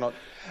 we cannot,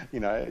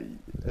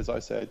 as I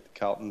said,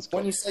 Carlton's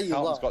got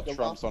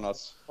trumps on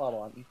us.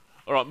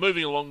 All right,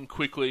 moving along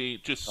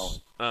quickly,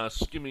 just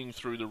skimming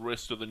through the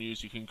rest of the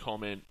news. You can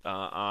comment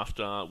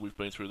after we've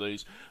been through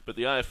these. But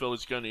the AFL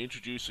is going to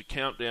introduce a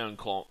countdown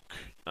clock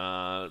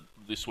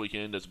this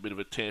weekend as a bit of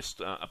a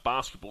test, a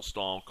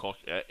basketball-style clock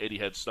at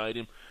Etihad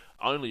Stadium,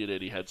 only at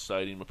Etihad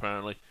Stadium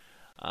apparently,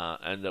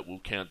 and that will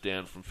count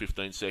down from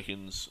 15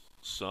 seconds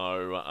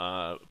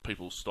so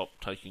people stop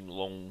taking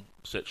long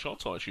set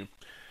shots, I assume.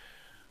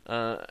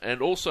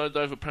 And also,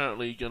 they've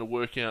apparently going to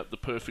work out the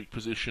perfect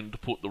position to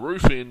put the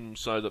roof in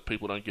so that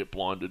people don't get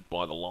blinded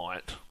by the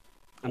light.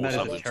 And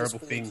that is a terrible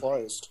thing.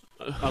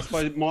 I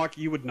suppose, Mike,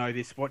 you would know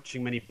this,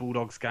 watching many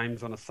Bulldogs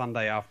games on a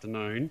Sunday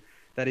afternoon.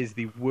 That is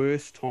the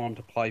worst time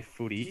to play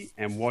footy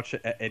and watch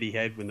it at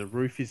Etihad when the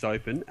roof is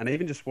open, and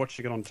even just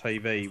watching it on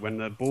TV, when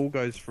the ball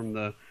goes from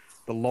the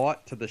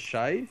light to the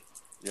shade,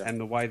 and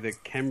the way the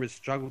cameras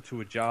struggle to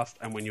adjust,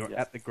 and when you're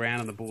at the ground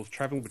and the ball's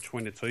travelling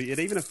between the two, it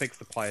even affects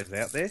the players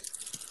out there.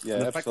 Yeah,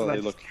 and the absolutely. fact that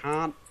they just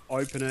can't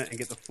open it and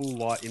get the full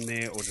light in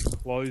there, or just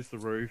close the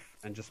roof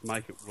and just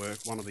make it work,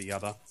 one or the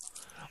other.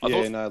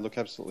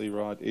 Absolutely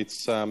right.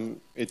 It's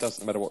it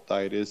doesn't matter what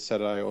day it is,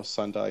 Saturday or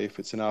Sunday. If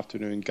it's an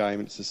afternoon game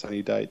and it's a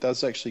sunny day, it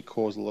does actually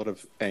cause a lot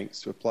of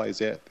angst for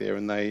players out there,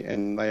 and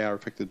they are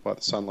affected by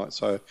the sunlight.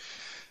 So,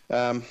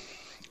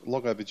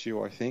 long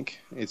overdue, I think.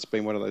 It's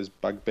been one of those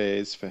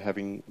bugbears for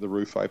having the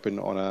roof open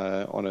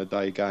on a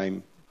day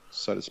game,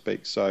 so to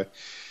speak. So,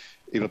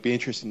 it'll be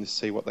interesting to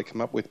see what they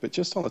come up with. But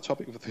just on the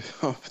topic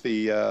of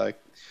the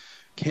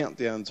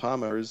countdown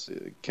timer,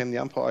 can the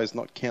umpires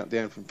not count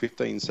down from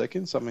 15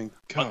 seconds? I mean,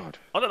 God.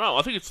 I don't know.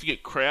 I think it's to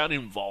get crowd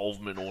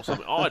involvement or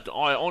something. I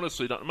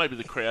honestly don't. Maybe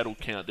the crowd will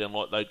count down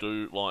like they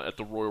do like at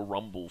the Royal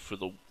Rumble for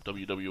the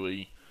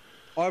WWE.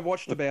 I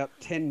watched about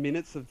 10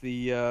 minutes of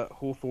the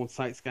Hawthorn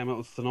Saints game. It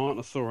was tonight, and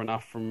I saw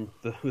enough from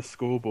the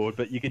scoreboard.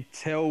 But you could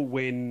tell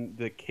when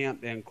the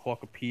countdown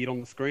clock appeared on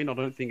the screen. I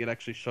don't think it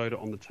actually showed it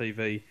on the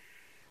TV.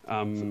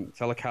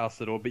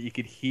 telecast it all, but you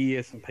could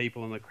hear some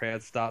people in the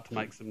crowd start to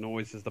make some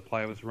noise as the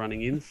player was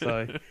running in.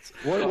 So,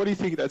 what do you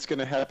think that's going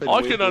to happen?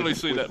 I can only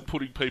see that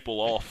putting people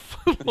off.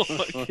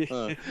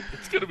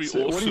 It's going to be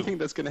awesome. What do you think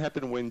that's going to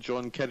happen when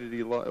John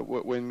Kennedy,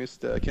 when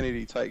Mr.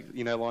 Kennedy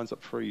lines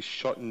up for his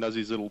shot and does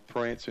his little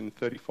prance in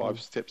 35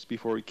 steps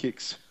before he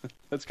kicks?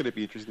 That's going to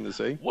be interesting to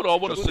see. What I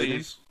want to see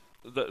is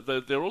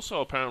they're also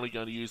apparently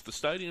going to use the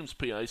stadium's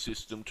PA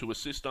system to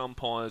assist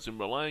umpires in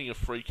relaying of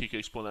free kick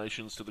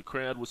explanations to the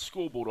crowd, with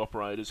scoreboard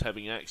operators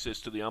having access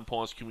to the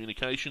umpire's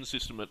communication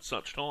system at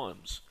such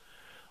times.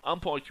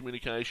 Umpire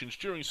communications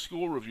during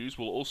score reviews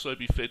will also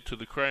be fed to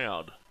the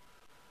crowd.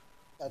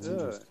 That's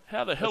interesting.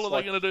 How the hell are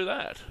they going to do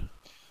that?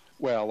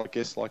 Well, I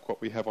guess like what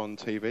we have on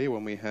TV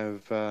when we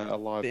have a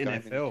live The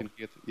game. NFL. And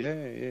you can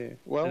get,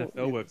 Well,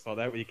 NFL works like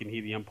that, where you can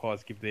hear the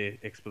umpires give their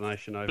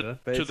explanation over.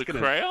 But to the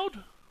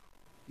crowd?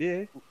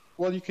 Yeah.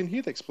 Well, you can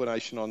hear the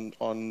explanation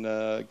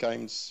on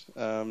games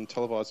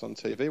televised on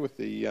TV with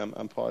the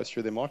umpires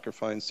through their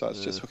microphones, so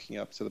it's just hooking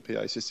up to the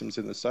PA systems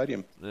in the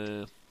stadium.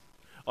 Yeah.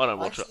 I don't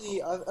watch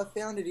Actually, I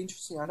found it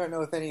interesting. I don't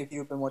know if any of you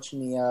have been watching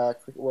the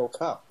Cricket World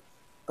Cup,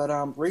 but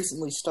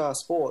recently Star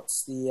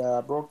Sports,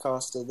 the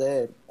broadcaster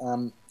there,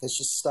 has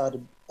just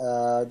started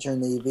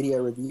during the video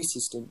review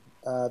system,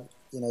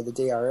 the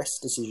DRS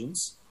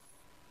decisions,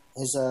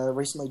 has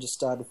recently just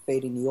started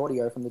feeding the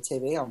audio from the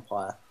TV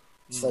umpire.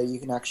 So you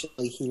can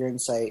actually hear him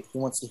say he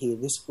wants to hear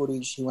this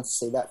footage, he wants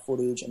to see that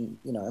footage, and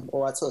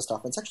all that sort of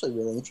stuff. And it's actually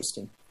really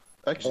interesting.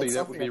 Actually,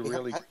 that would be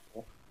really,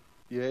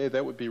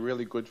 that would be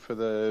really good for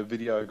the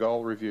video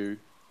goal review.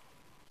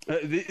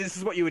 This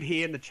is what you would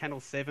hear in the Channel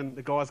 7.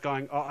 The guy's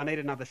going, "Oh, I need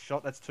another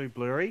shot. That's too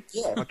blurry.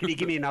 Yeah. Oh, can you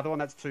give me another one?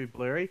 That's too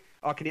blurry.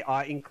 Oh, can you?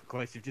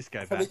 Inconclusive. Just go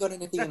Have back." we got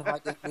anything in high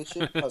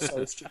definition? Oh,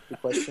 sorry, stupid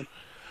question.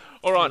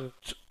 All right,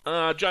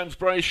 James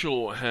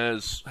Brayshaw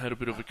has had a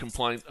bit of a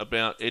complaint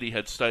about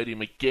Etihad Stadium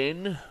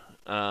again,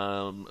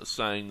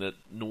 saying that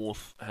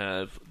North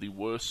have the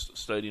worst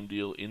stadium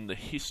deal in the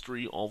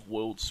history of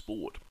world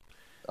sport.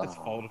 That's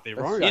fault of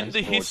their own. In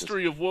the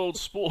history of world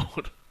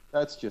sport.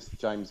 That's just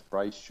James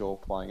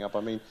Brayshaw playing up.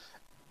 I mean,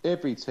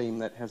 every team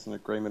that has an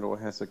agreement or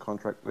has a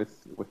contract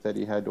with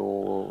Etihad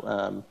or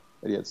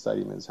Etihad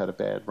Stadium has had a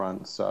bad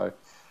run. So,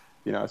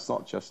 it's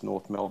not just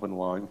North Melbourne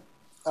alone.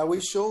 Are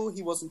we sure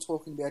he wasn't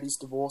talking about his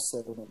divorce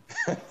settlement?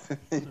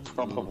 He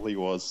probably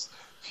was.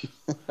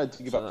 Had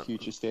to give up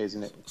future shares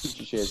in it.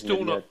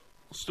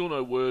 Still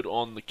no word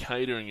on the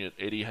catering at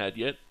Etihad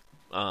yet.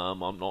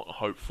 I'm not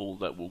hopeful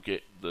that we'll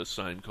get the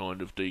same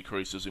kind of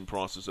decreases in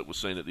prices that we're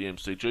seeing at the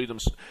MCG,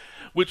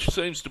 which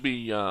seems to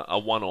be a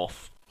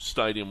one-off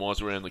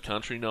stadium-wise around the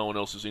country. No one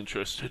else is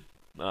interested.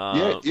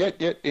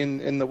 Yet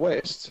in the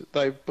West,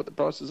 they've put the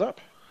prices up.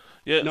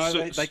 Yeah, no,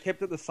 they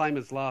kept it the same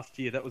as last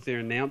year. That was their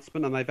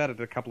announcement, and they've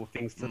added a couple of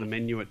things to the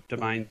menu at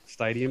Domain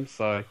Stadium.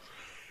 So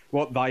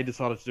what they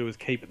decided to do is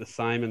keep it the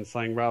same, and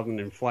saying rather than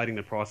inflating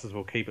the prices,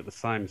 we'll keep it the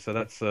same. So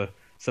that's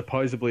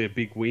supposedly a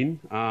big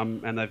win.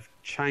 And they've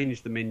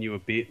changed the menu a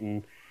bit,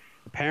 and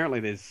apparently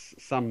there's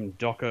some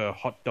Docker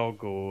hot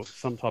dog or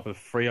some type of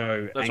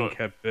Frio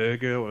Anchor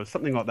burger or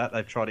something like that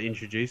they've tried to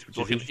introduce, which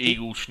like is an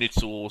Eagle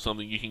Schnitzel or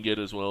something you can get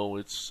as well.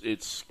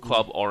 It's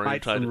club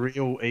orientated. Made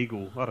from real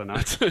eagle. I don't know.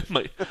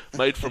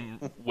 made from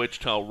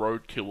Wedgetail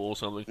Roadkill or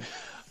something.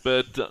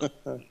 But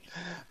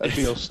a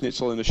veal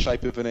schnitzel in the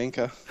shape of an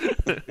anchor.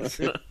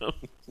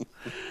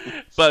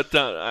 But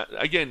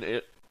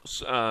again,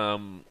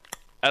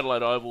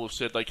 Adelaide Oval have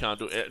said they can't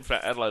do it. In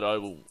fact, Adelaide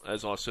Oval,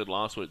 as I said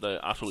last week,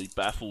 they're utterly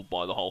baffled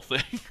by the whole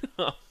thing.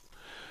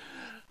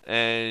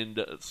 And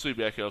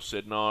Subiaco have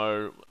said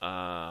no.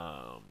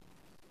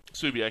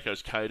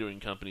 Subiaco's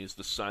catering company is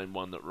the same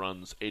one that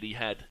runs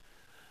Etihad.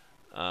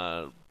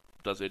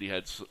 Does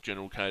Etihad's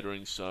general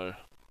catering, so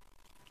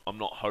I'm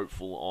not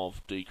hopeful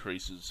of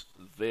decreases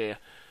there.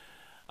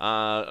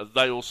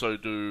 They also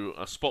do,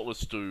 Spotless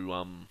do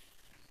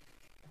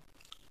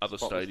other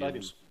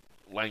stadiums.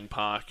 Lang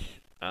Park,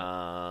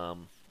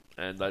 and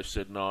they've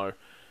said no.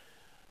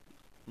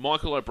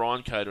 Michael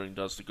O'Brien Catering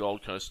does the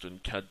Gold Coast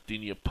and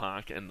Cardinia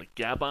Park and the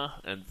Gabba,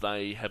 and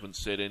they haven't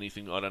said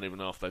anything. I don't even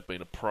know if they've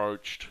been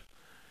approached.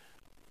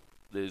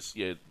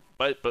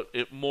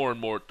 But more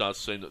and more it does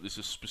seem that this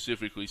is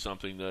specifically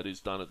something that is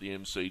done at the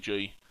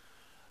MCG,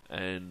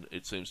 and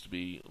it seems to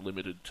be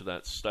limited to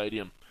that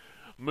stadium.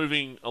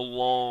 Moving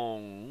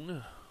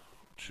along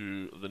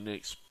to the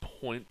next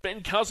point,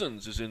 Ben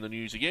Cousins is in the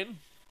news again.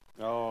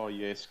 Oh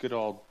yes, good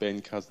old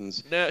Ben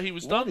Cousins. Now he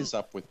was What is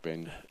up with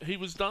Ben? He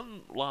was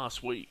done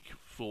last week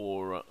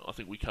for. I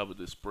think we covered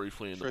this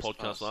briefly in the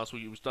podcast last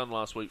week. He was done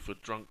last week for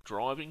drunk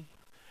driving,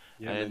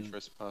 and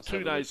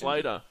 2 days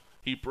later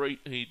he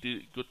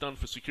got done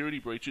for security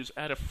breaches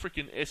at a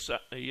freaking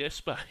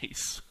SAS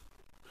base.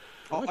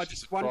 I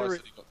just wonder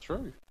if he got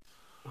through.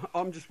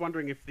 I'm just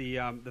wondering if the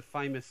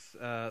famous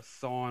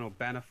sign or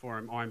banner for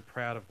him, "I'm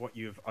proud of what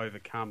you've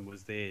overcome,"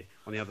 was there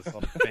on the other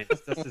side of the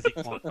fence, just as he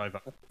climbed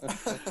over.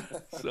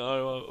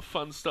 So,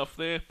 fun stuff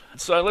there.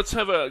 So, let's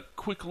have a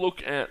quick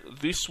look at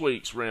this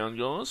week's round,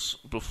 guys,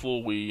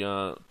 before we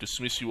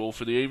dismiss you all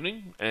for the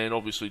evening. And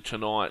obviously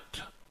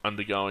tonight,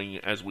 undergoing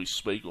as we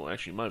speak, or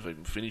actually may have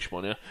even finished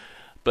by now.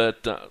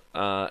 But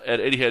at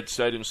Etihad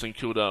Stadium, St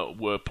Kilda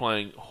were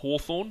playing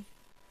Hawthorn.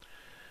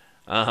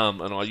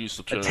 And I used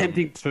the term...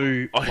 Attempting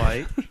to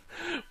play.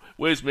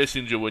 Where's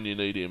Messenger when you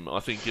need him?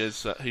 I think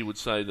as he would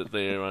say that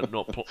they're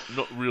not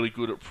really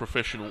good at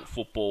professional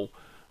football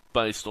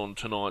based on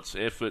tonight's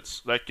efforts.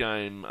 That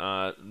game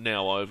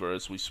now over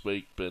as we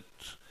speak, but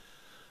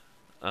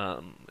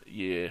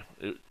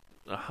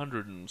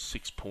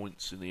 106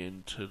 points in the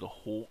end to the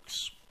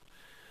Hawks.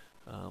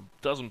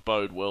 Doesn't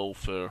bode well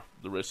for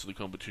the rest of the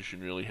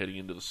competition really heading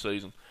into the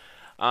season.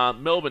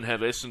 Melbourne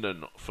have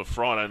Essendon for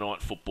Friday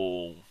night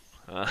football.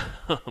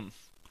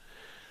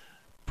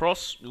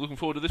 Pros, you looking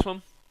forward to this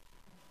one?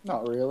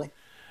 Not really.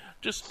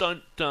 Just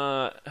don't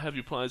have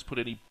your players put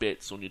any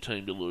bets on your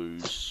team to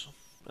lose.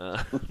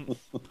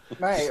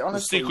 Mate,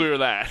 honestly, stay clear of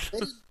that.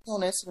 betting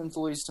on Essendon to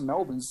lose to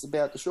Melbourne is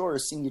about the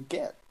surest thing you'd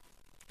get.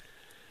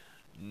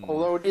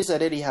 Although it is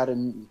at Etihad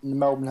and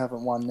Melbourne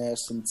haven't won there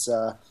since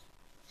ever.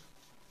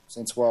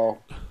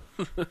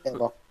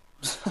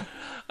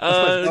 Melbourne's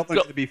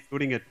going to be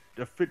footing a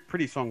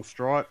pretty strong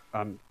side,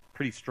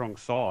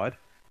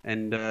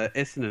 and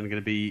Essendon are going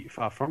to be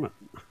far from it.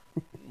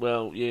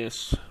 Well,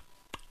 yes.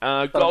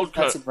 But Gold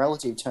that's Coast. in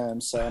relative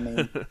terms, so I mean,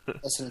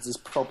 Essendon is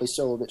probably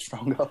still a bit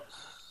stronger.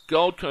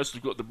 Gold Coast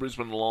have got the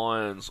Brisbane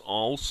Lions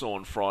also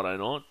on Friday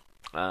night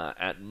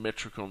at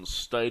Metricon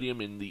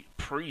Stadium in the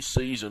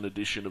pre-season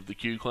edition of the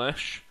Q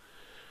Clash.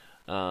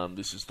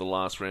 This is the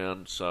last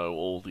round, so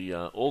all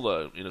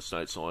the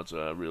interstate sides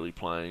are really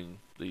playing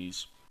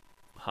these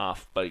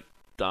half-baked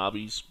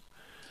derbies.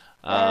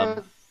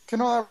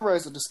 Can I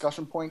raise a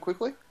discussion point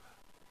quickly?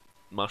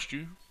 Must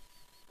you?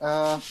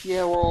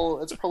 Yeah, well,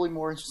 it's probably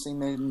more interesting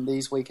than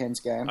these weekend's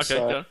games.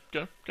 Okay,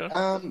 so, go.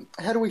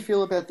 How do we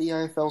feel about the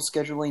AFL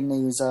scheduling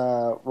these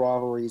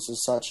rivalries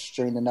as such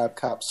during the NAB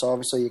Cup? So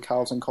obviously your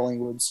Carlton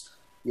Collingwoods,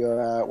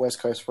 your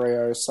West Coast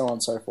Freos, so on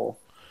and so forth.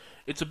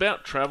 It's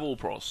about travel,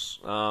 Pros.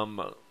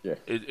 Yeah.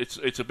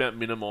 It's about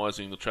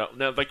minimising the travel.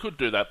 Now, they could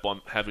do that by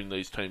having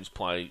these teams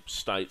play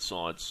state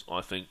sides,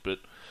 I think, but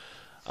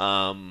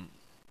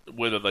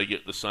whether they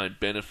get the same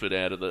benefit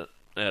out of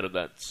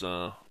that's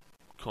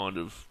kind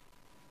of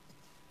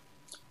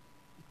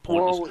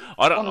pointless.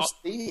 Well,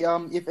 honestly,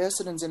 if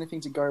Essendon's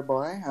anything to go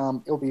by,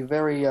 it'll be a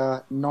very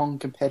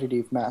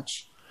non-competitive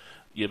match.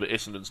 Yeah, but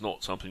Essendon's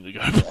not something to go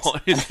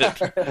by, is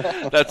it?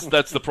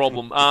 That's the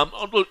problem.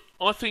 Look,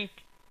 I think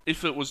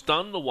if it was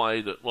done the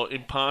way that, like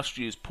in past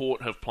years,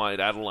 Port have played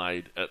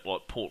Adelaide at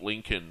like Port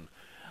Lincoln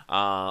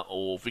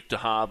or Victor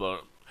Harbour,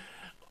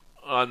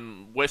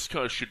 West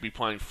Coast should be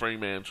playing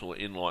Fremantle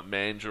in like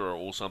Mandurah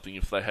or something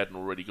if they hadn't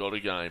already got a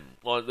game.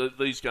 Like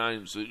these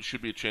games, it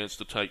should be a chance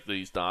to take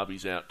these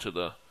derbies out to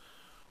the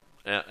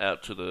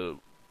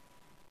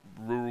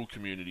rural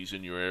communities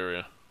in your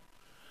area,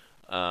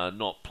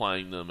 not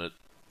playing them at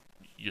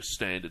your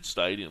standard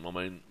stadium. I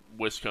mean,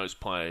 West Coast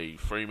play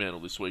Fremantle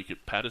this week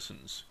at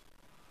Patterson's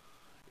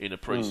in a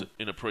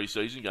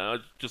pre-season game.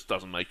 It just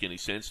doesn't make any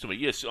sense to me.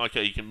 Yes,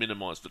 okay, you can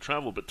minimise the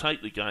travel, but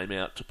take the game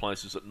out to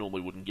places that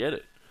normally wouldn't get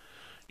it.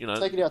 You know,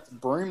 take it out to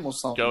Broome or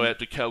something. Go out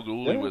to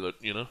Kalgoorlie with it,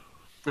 you know.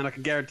 And I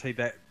can guarantee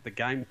that the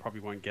game probably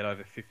won't get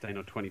over 15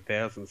 or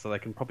 20,000, so they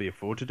can probably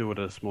afford to do it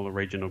at a smaller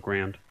regional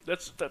ground.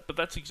 But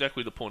that's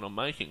exactly the point I'm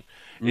making.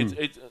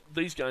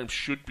 These games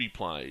should be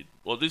played.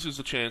 Well, this is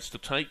a chance to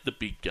take the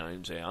big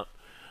games out.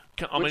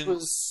 That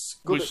was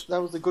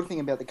the good thing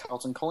about the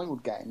Carlton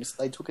Collingwood games.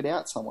 They took it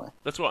out somewhere.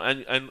 That's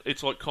right, and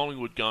it's like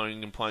Collingwood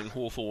going and playing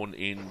Hawthorn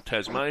in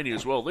Tasmania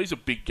as well. These are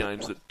big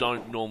games that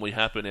don't normally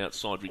happen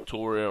outside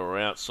Victoria or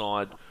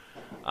outside,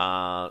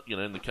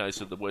 in the case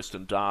of the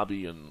Western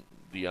Derby and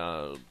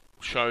the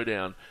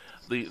Showdown.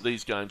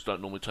 These games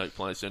don't normally take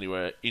place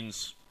anywhere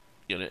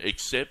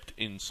except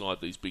inside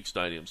these big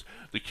stadiums.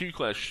 The Q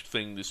Clash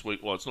thing this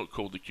week, well, it's not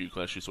called the Q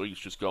Clash this week, it's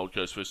just Gold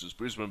Coast versus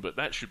Brisbane, but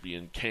that should be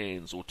in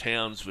Cairns or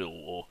Townsville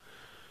or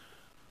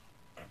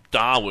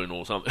Darwin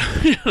or something.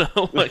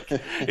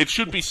 It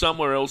should be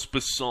somewhere else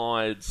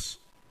besides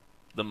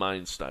the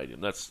main stadium.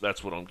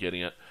 That's what I'm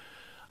getting at.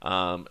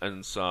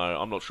 And so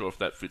I'm not sure if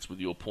that fits with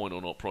your point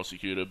or not,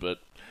 Prosecutor, but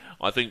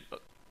I think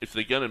if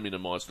they're going to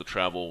minimise the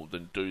travel,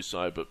 then do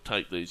so, but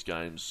take these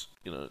games,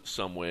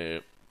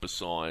 somewhere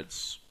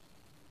besides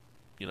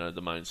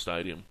the main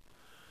stadium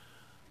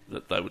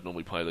that they would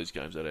normally play these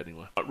games at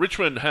anyway.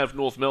 Richmond have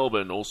North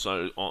Melbourne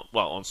also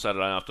on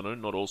Saturday afternoon,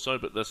 not also,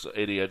 but that's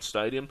Etihad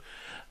Stadium.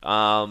 The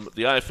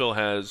AFL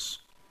has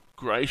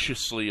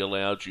graciously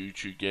allowed you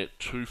to get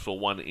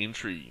 2-for-1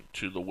 entry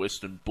to the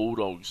Western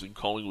Bulldogs and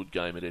Collingwood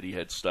game at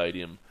Etihad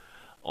Stadium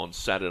on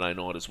Saturday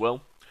night as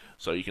well.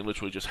 So you can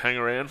literally just hang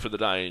around for the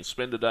day and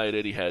spend a day at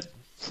Etihad.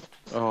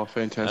 Oh,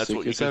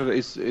 fantastic. Is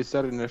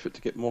that an effort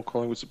to get more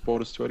Collingwood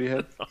supporters to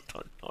Etihad? I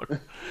don't know.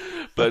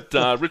 But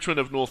Richmond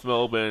have North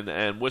Melbourne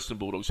and Western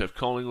Bulldogs have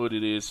Collingwood.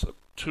 It is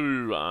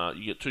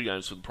you get 2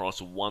 games for the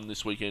price of 1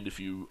 this weekend if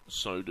you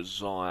so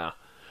desire.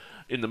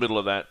 In the middle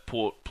of that,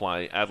 Port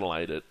play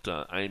Adelaide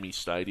at Amy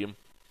Stadium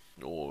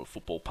or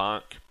Football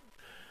Park.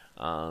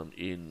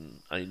 in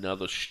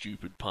another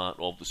stupid part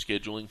of the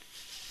scheduling,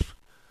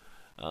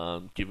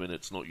 given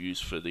it's not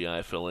used for the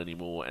AFL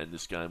anymore, and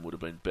this game would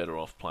have been better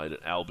off played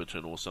at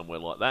Alberton or somewhere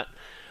like that.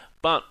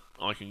 But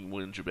I can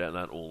whinge about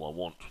that all I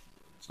want.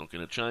 It's not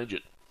going to change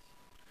it.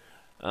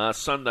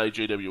 Sunday,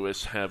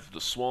 GWS have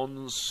the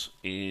Swans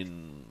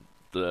in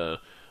the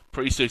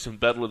pre-season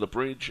Battle of the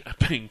Bridge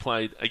being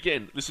played.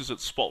 Again, this is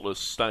at Spotless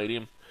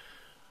Stadium.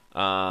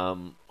 This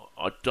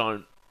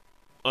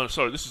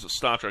is at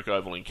Star Trek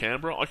Oval in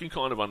Canberra. I can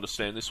kind of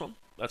understand this one.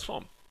 That's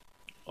fine.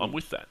 I'm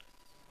with that.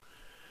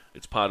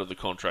 It's part of the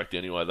contract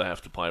anyway. They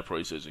have to play a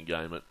pre-season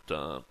game at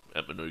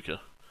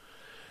Manuka.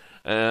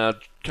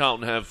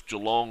 Carlton have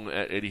Geelong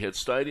at Etihad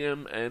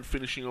Stadium, and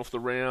finishing off the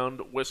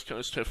round, West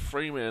Coast have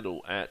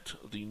Fremantle at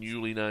the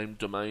newly named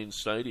Domain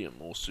Stadium,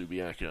 or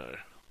Subiaco.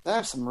 They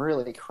have some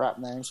really crap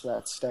names for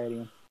that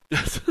stadium.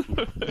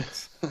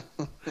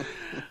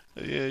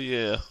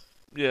 Yeah.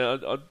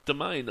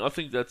 Domain, I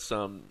think that's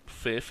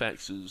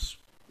Fairfax's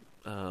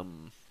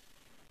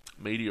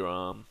media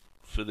arm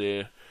for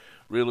their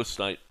real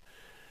estate.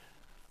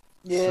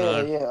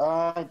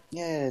 I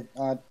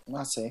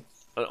see.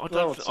 I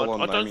don't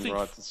think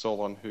it's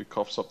all on who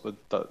coughs up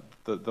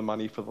the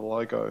money for the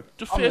logo.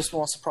 I'm just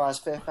more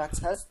surprised Fairfax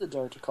has the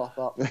dough to cough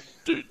up.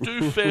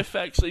 Do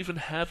Fairfax even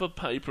have a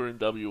paper in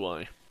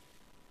WA?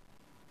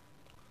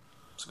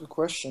 That's a good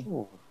question.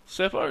 Ooh.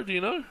 Seppo, do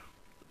you know?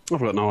 I've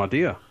got no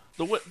idea.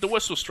 The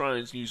West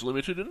Australians News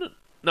Limited, isn't it?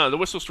 No, the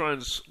West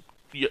Australians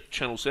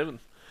Channel 7.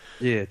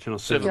 Yeah, Channel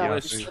 7. Yeah,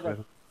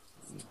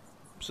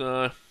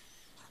 so,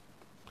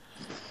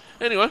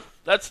 anyway,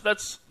 that's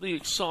the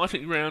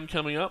exciting round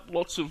coming up.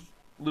 Lots of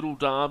little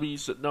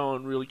derbies that no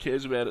one really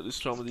cares about at this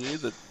time of the year,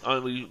 that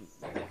only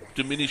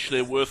diminish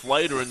their worth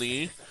later in the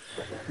year.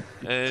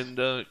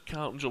 And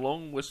Carlton,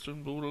 Geelong,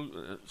 Western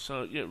Bulldog.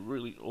 So, yeah,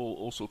 really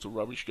all sorts of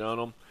rubbish going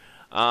on.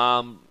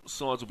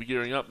 Sides will be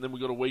gearing up, and then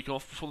we've got a week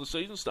off before the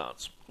season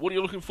starts. What are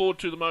you looking forward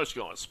to the most,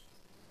 guys?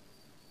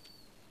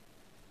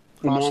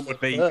 Mine would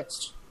be a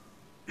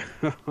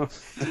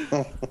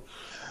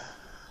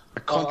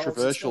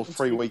controversial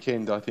free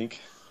weekend, I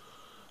think.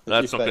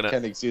 That's not going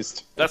to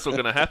exist. That's not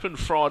going to happen.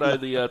 Friday,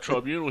 the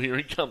tribunal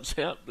hearing comes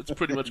out. It's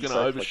pretty much going to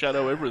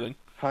overshadow everything.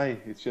 Hey,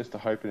 it's just a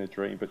hope and a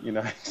dream, but you know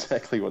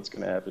exactly what's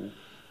going to happen.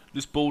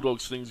 This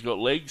Bulldogs thing's got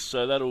legs,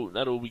 so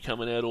that'll be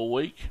coming out all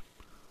week.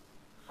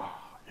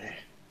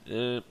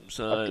 Yeah,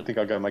 so I think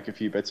I'll go make a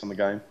few bets on the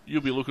game.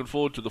 You'll be looking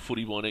forward to the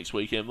footy by next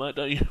weekend, mate,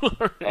 don't you?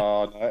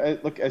 Oh no!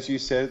 Look, as you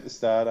said at the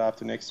start,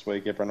 after next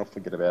week, everyone will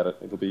forget about it.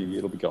 It'll be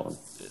gone.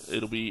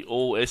 It'll be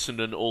all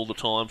Essendon all the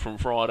time from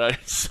Friday.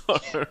 So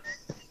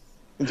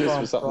just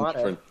for something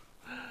different.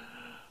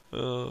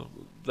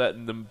 That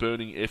and them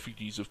burning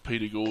effigies of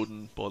Peter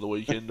Gordon by the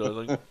weekend,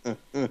 I think.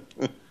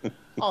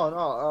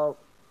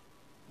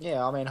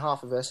 Yeah, I mean,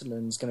 half of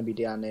Essendon's going to be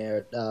down there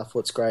at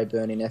Footscray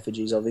burning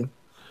effigies of him.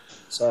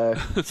 So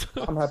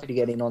I'm happy to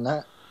get in on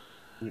that.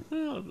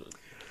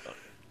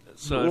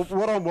 So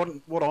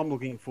what I'm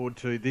looking forward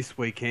to this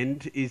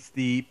weekend is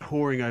the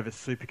poring over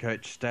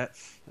Supercoach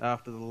stats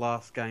after the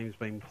last game's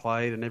been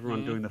played and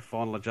everyone doing the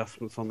final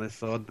adjustments on their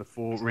side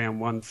before round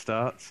one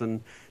starts,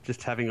 and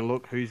just having a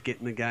look who's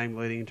getting the game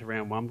leading into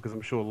round one, because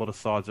I'm sure a lot of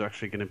sides are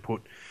actually going to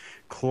put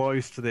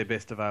close to their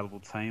best available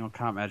team. I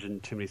can't imagine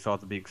too many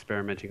sides will be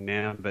experimenting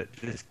now, but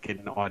just get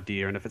an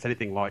idea. And if it's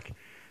anything like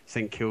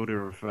St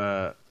Kilda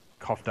have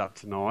coughed up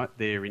tonight,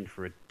 they're in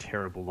for a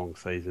terrible long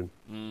season.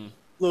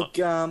 Look,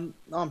 I'm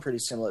pretty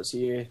similar to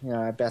you. You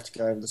know, about to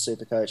go over the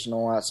Supercoach and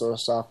all that sort of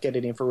stuff. Get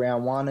it in for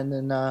round one, and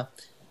then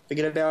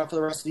forget about it for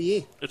the rest of the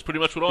year. It's pretty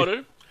much what I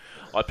do.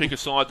 I pick a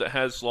side that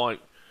has like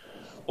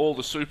all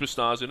the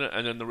superstars in it,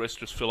 and then the rest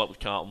just fill up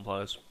with Carlton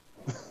players.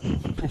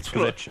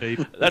 Cheap.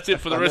 That's it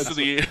for the rest of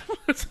the year.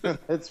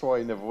 That's why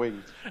you never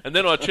win. And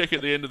then I check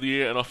at the end of the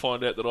year, and I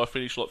find out that I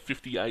finished like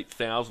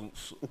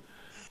 58,000th.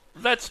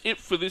 That's it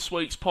for this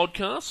week's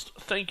podcast.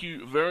 Thank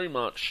you very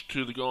much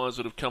to the guys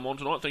that have come on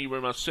tonight. Thank you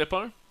very much,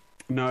 Seppo.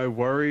 No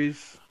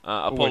worries.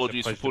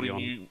 Apologies for putting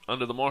you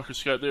under the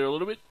microscope there a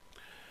little bit.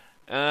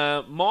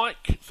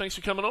 Mike, thanks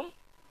for coming on.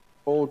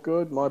 All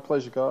good. My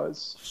pleasure,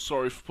 guys.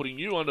 Sorry for putting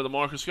you under the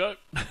microscope.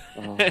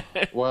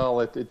 Well,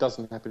 it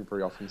doesn't happen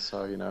very often,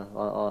 so, you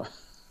know,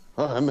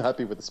 I'm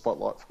happy with the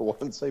spotlight for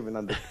once, even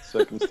under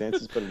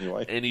circumstances, but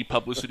anyway. Any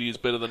publicity is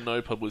better than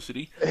no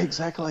publicity.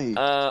 Exactly.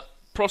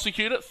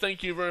 Prosecutor,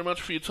 thank you very much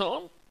for your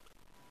time.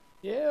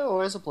 Yeah,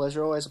 always a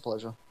pleasure, always a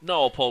pleasure.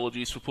 No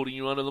apologies for putting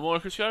you under the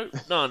microscope.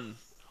 None.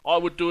 I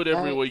would do it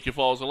every week if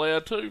I was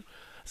allowed to.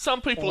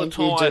 Some people are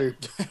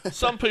tired.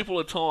 Some people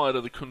are tired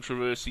of the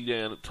controversy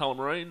down at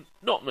Tullamarine.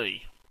 Not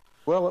me.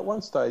 Well, at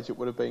one stage it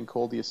would have been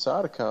called the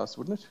Asada cast,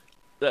 wouldn't it?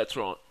 That's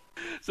right.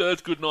 So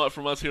that's good night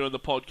from us here on the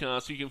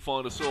podcast. You can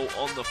find us all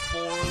on the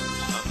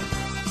forums.